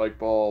in spike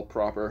ball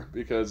proper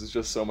because it's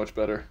just so much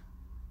better.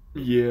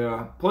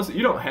 Yeah. Plus,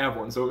 you don't have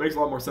one, so it makes a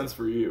lot more sense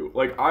for you.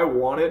 Like, I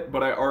want it,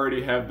 but I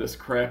already have this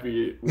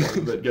crappy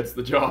one that gets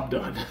the job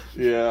done.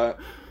 Yeah.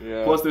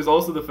 Plus, there's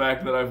also the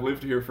fact that I've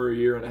lived here for a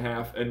year and a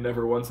half, and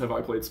never once have I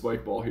played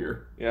spike ball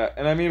here. Yeah,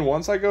 and I mean,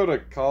 once I go to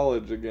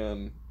college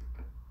again,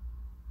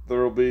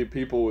 there will be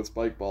people with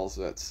spike ball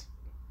sets.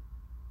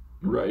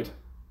 Right.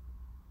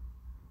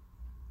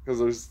 Because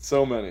there's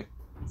so many.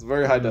 It's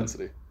very high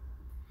density.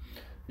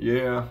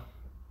 Yeah.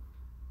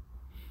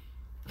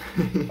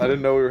 I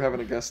didn't know we were having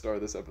a guest star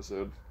this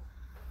episode.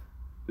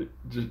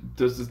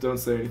 Just don't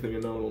say anything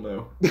and no one will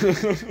know.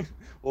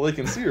 Well, they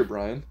can see her,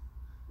 Brian.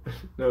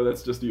 No,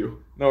 that's just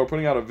you. No, we're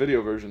putting out a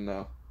video version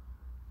now.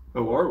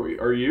 Oh, are we?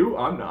 Are you?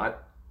 I'm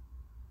not.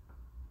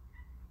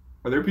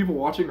 Are there people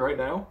watching right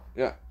now?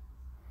 Yeah.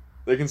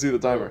 They can see the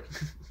timer.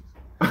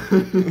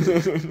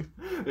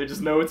 They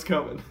just know it's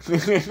coming.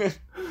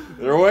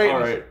 They're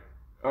waiting.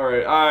 All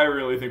right. I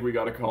really think we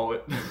gotta call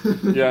it.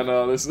 Yeah,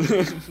 no, this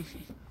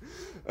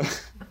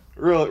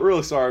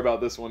really sorry about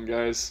this one,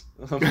 guys.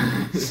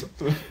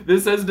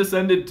 This has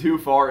descended too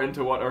far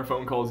into what our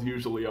phone calls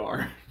usually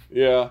are.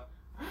 Yeah.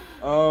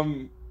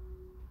 You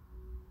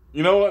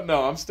know what?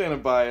 No, I'm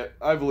standing by it.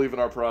 I believe in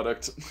our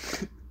product.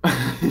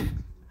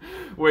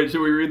 Wait,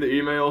 should we read the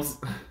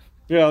emails?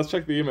 Yeah, let's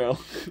check the email.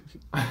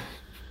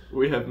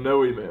 We have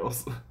no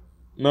emails.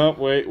 No,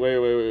 wait.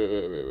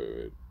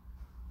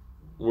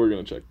 We're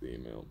gonna check the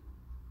email.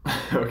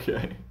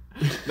 Okay.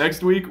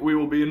 Next week, we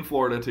will be in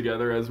Florida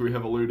together, as we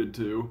have alluded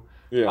to.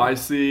 Yeah. I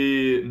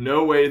see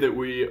no way that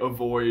we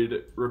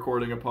avoid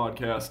recording a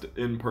podcast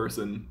in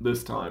person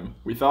this time.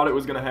 We thought it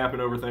was going to happen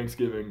over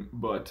Thanksgiving,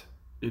 but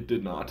it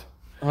did not.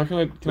 How can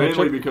I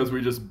Mainly check? because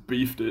we just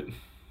beefed it.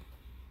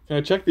 Can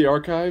I check the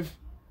archive?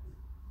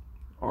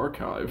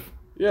 Archive?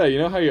 Yeah, you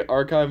know how you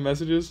archive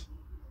messages?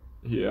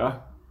 Yeah.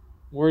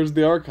 Where's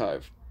the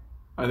archive?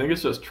 I think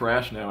it's just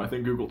trash now. I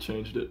think Google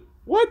changed it.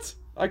 What?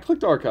 I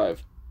clicked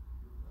archive.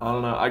 I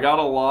don't know. I got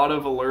a lot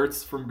of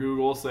alerts from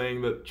Google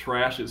saying that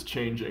trash is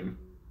changing.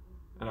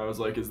 And I was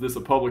like, is this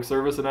a public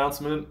service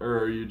announcement, or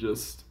are you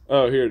just...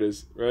 Oh, here it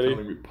is. Ready?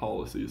 telling me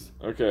policies?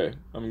 Okay,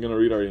 I'm going to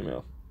read our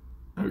email.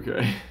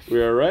 Okay.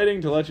 We are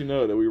writing to let you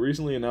know that we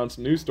recently announced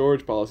new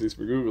storage policies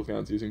for Google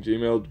accounts using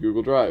Gmail,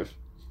 Google Drive,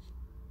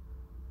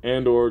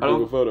 and or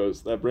Google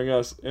Photos that bring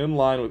us in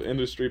line with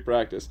industry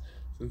practice.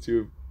 Since you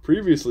have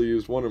previously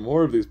used one or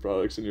more of these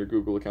products in your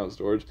Google account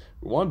storage,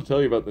 we wanted to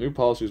tell you about the new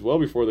policies well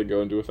before they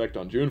go into effect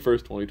on June 1st,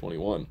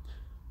 2021.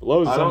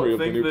 Below is a summary of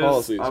the new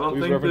policies.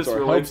 Please reference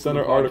our Help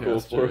Center article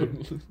for...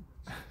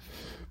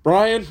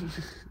 Brian,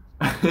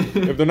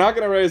 if they're not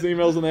going to raise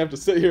emails, then they have to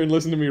sit here and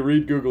listen to me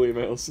read Google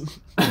emails.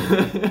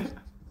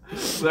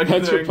 That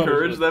can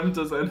encourage them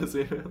to send us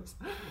emails.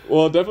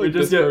 Well, it definitely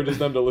discourages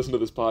them to listen to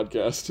this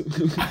podcast.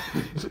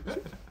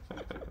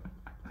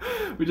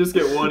 We just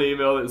get one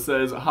email that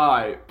says,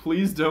 "Hi,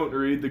 please don't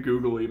read the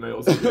Google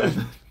emails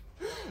again."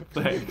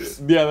 Thanks.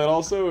 Yeah, that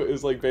also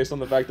is like based on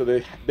the fact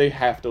that they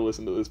have to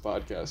listen to this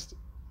podcast.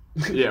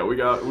 Yeah, we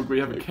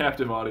have a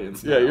captive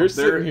audience now. Yeah, you're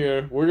sitting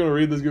here, we're going to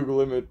read this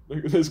Google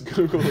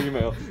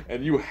email,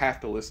 and you have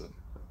to listen.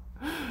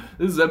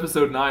 This is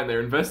episode 9.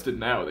 They're invested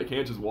now. They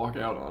can't just walk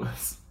out on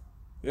us.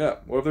 Yeah,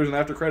 what if there's an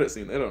after credit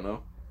scene? They don't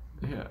know.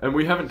 Yeah, and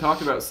we haven't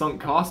talked about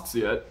sunk costs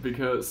yet,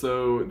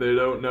 so they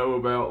don't know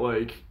about,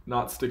 like,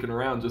 not sticking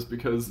around just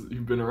because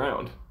you've been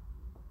around.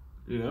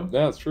 You know?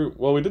 Yeah, that's true.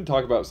 Well, we did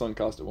talk about sunk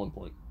cost at one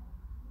point.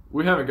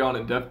 We haven't gone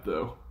in depth,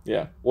 though.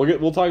 Yeah,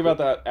 we'll talk about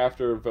that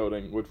after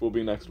voting, which will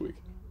be next week.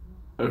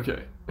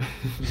 Okay.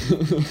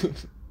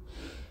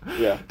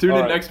 Yeah. Tune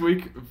in next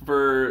week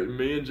for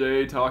me and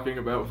Jay talking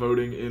about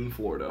voting in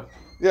Florida.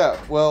 Yeah,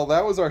 well,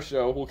 that was our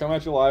show. We'll come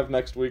at you live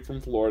next week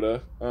from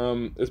Florida.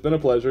 It's been a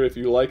pleasure. If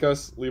you like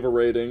us, leave a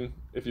rating.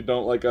 If you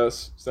don't like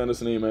us, send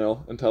us an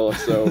email and tell us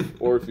so.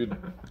 Or if you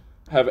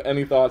have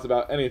any thoughts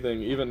about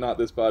anything, even not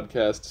this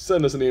podcast,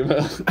 send us an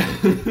email.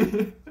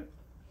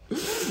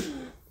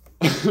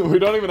 We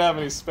don't even have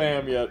any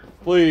spam yet.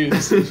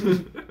 Please.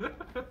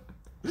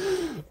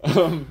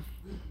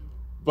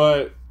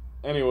 But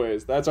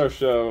anyways, that's our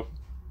show.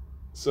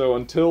 So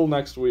until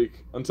next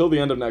week, until the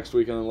end of next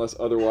week, and unless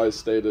otherwise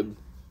stated,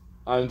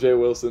 I'm Jay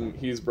Wilson,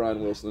 he's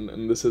Brian Wilson,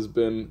 and this has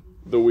been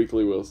The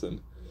Weekly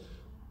Wilson.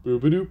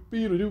 Boop-a-doop,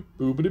 beep-a-doop,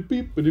 boop-a-doop,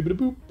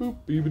 beep-a-doop-a-doop, boop,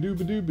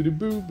 beep-a-doop-a-doop,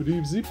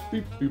 beep-a-doop, zip,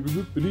 beep,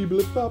 beep-a-doop,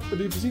 beep-a-doop,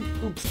 beep-a-doop, zip,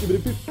 boop,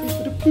 skip-a-doop,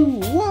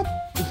 beep-a-doop, whop.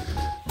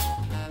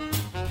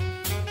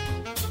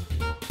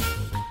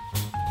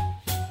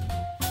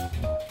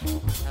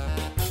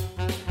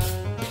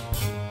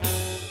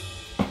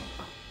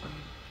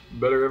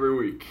 Better every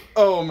week.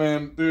 Oh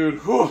man, dude,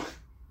 whew,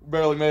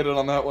 barely made it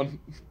on that one.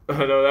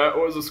 I know that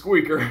was a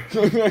squeaker.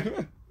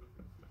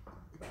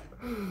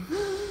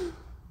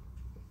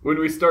 When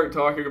we start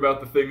talking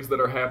about the things that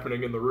are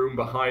happening in the room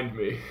behind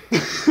me,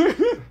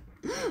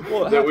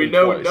 Well, that we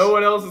know twice. no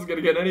one else is going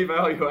to get any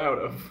value out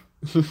of,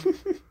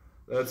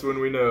 that's when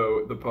we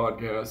know the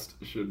podcast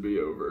should be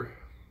over.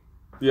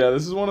 Yeah,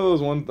 this is one of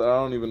those ones that I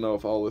don't even know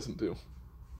if I'll listen to.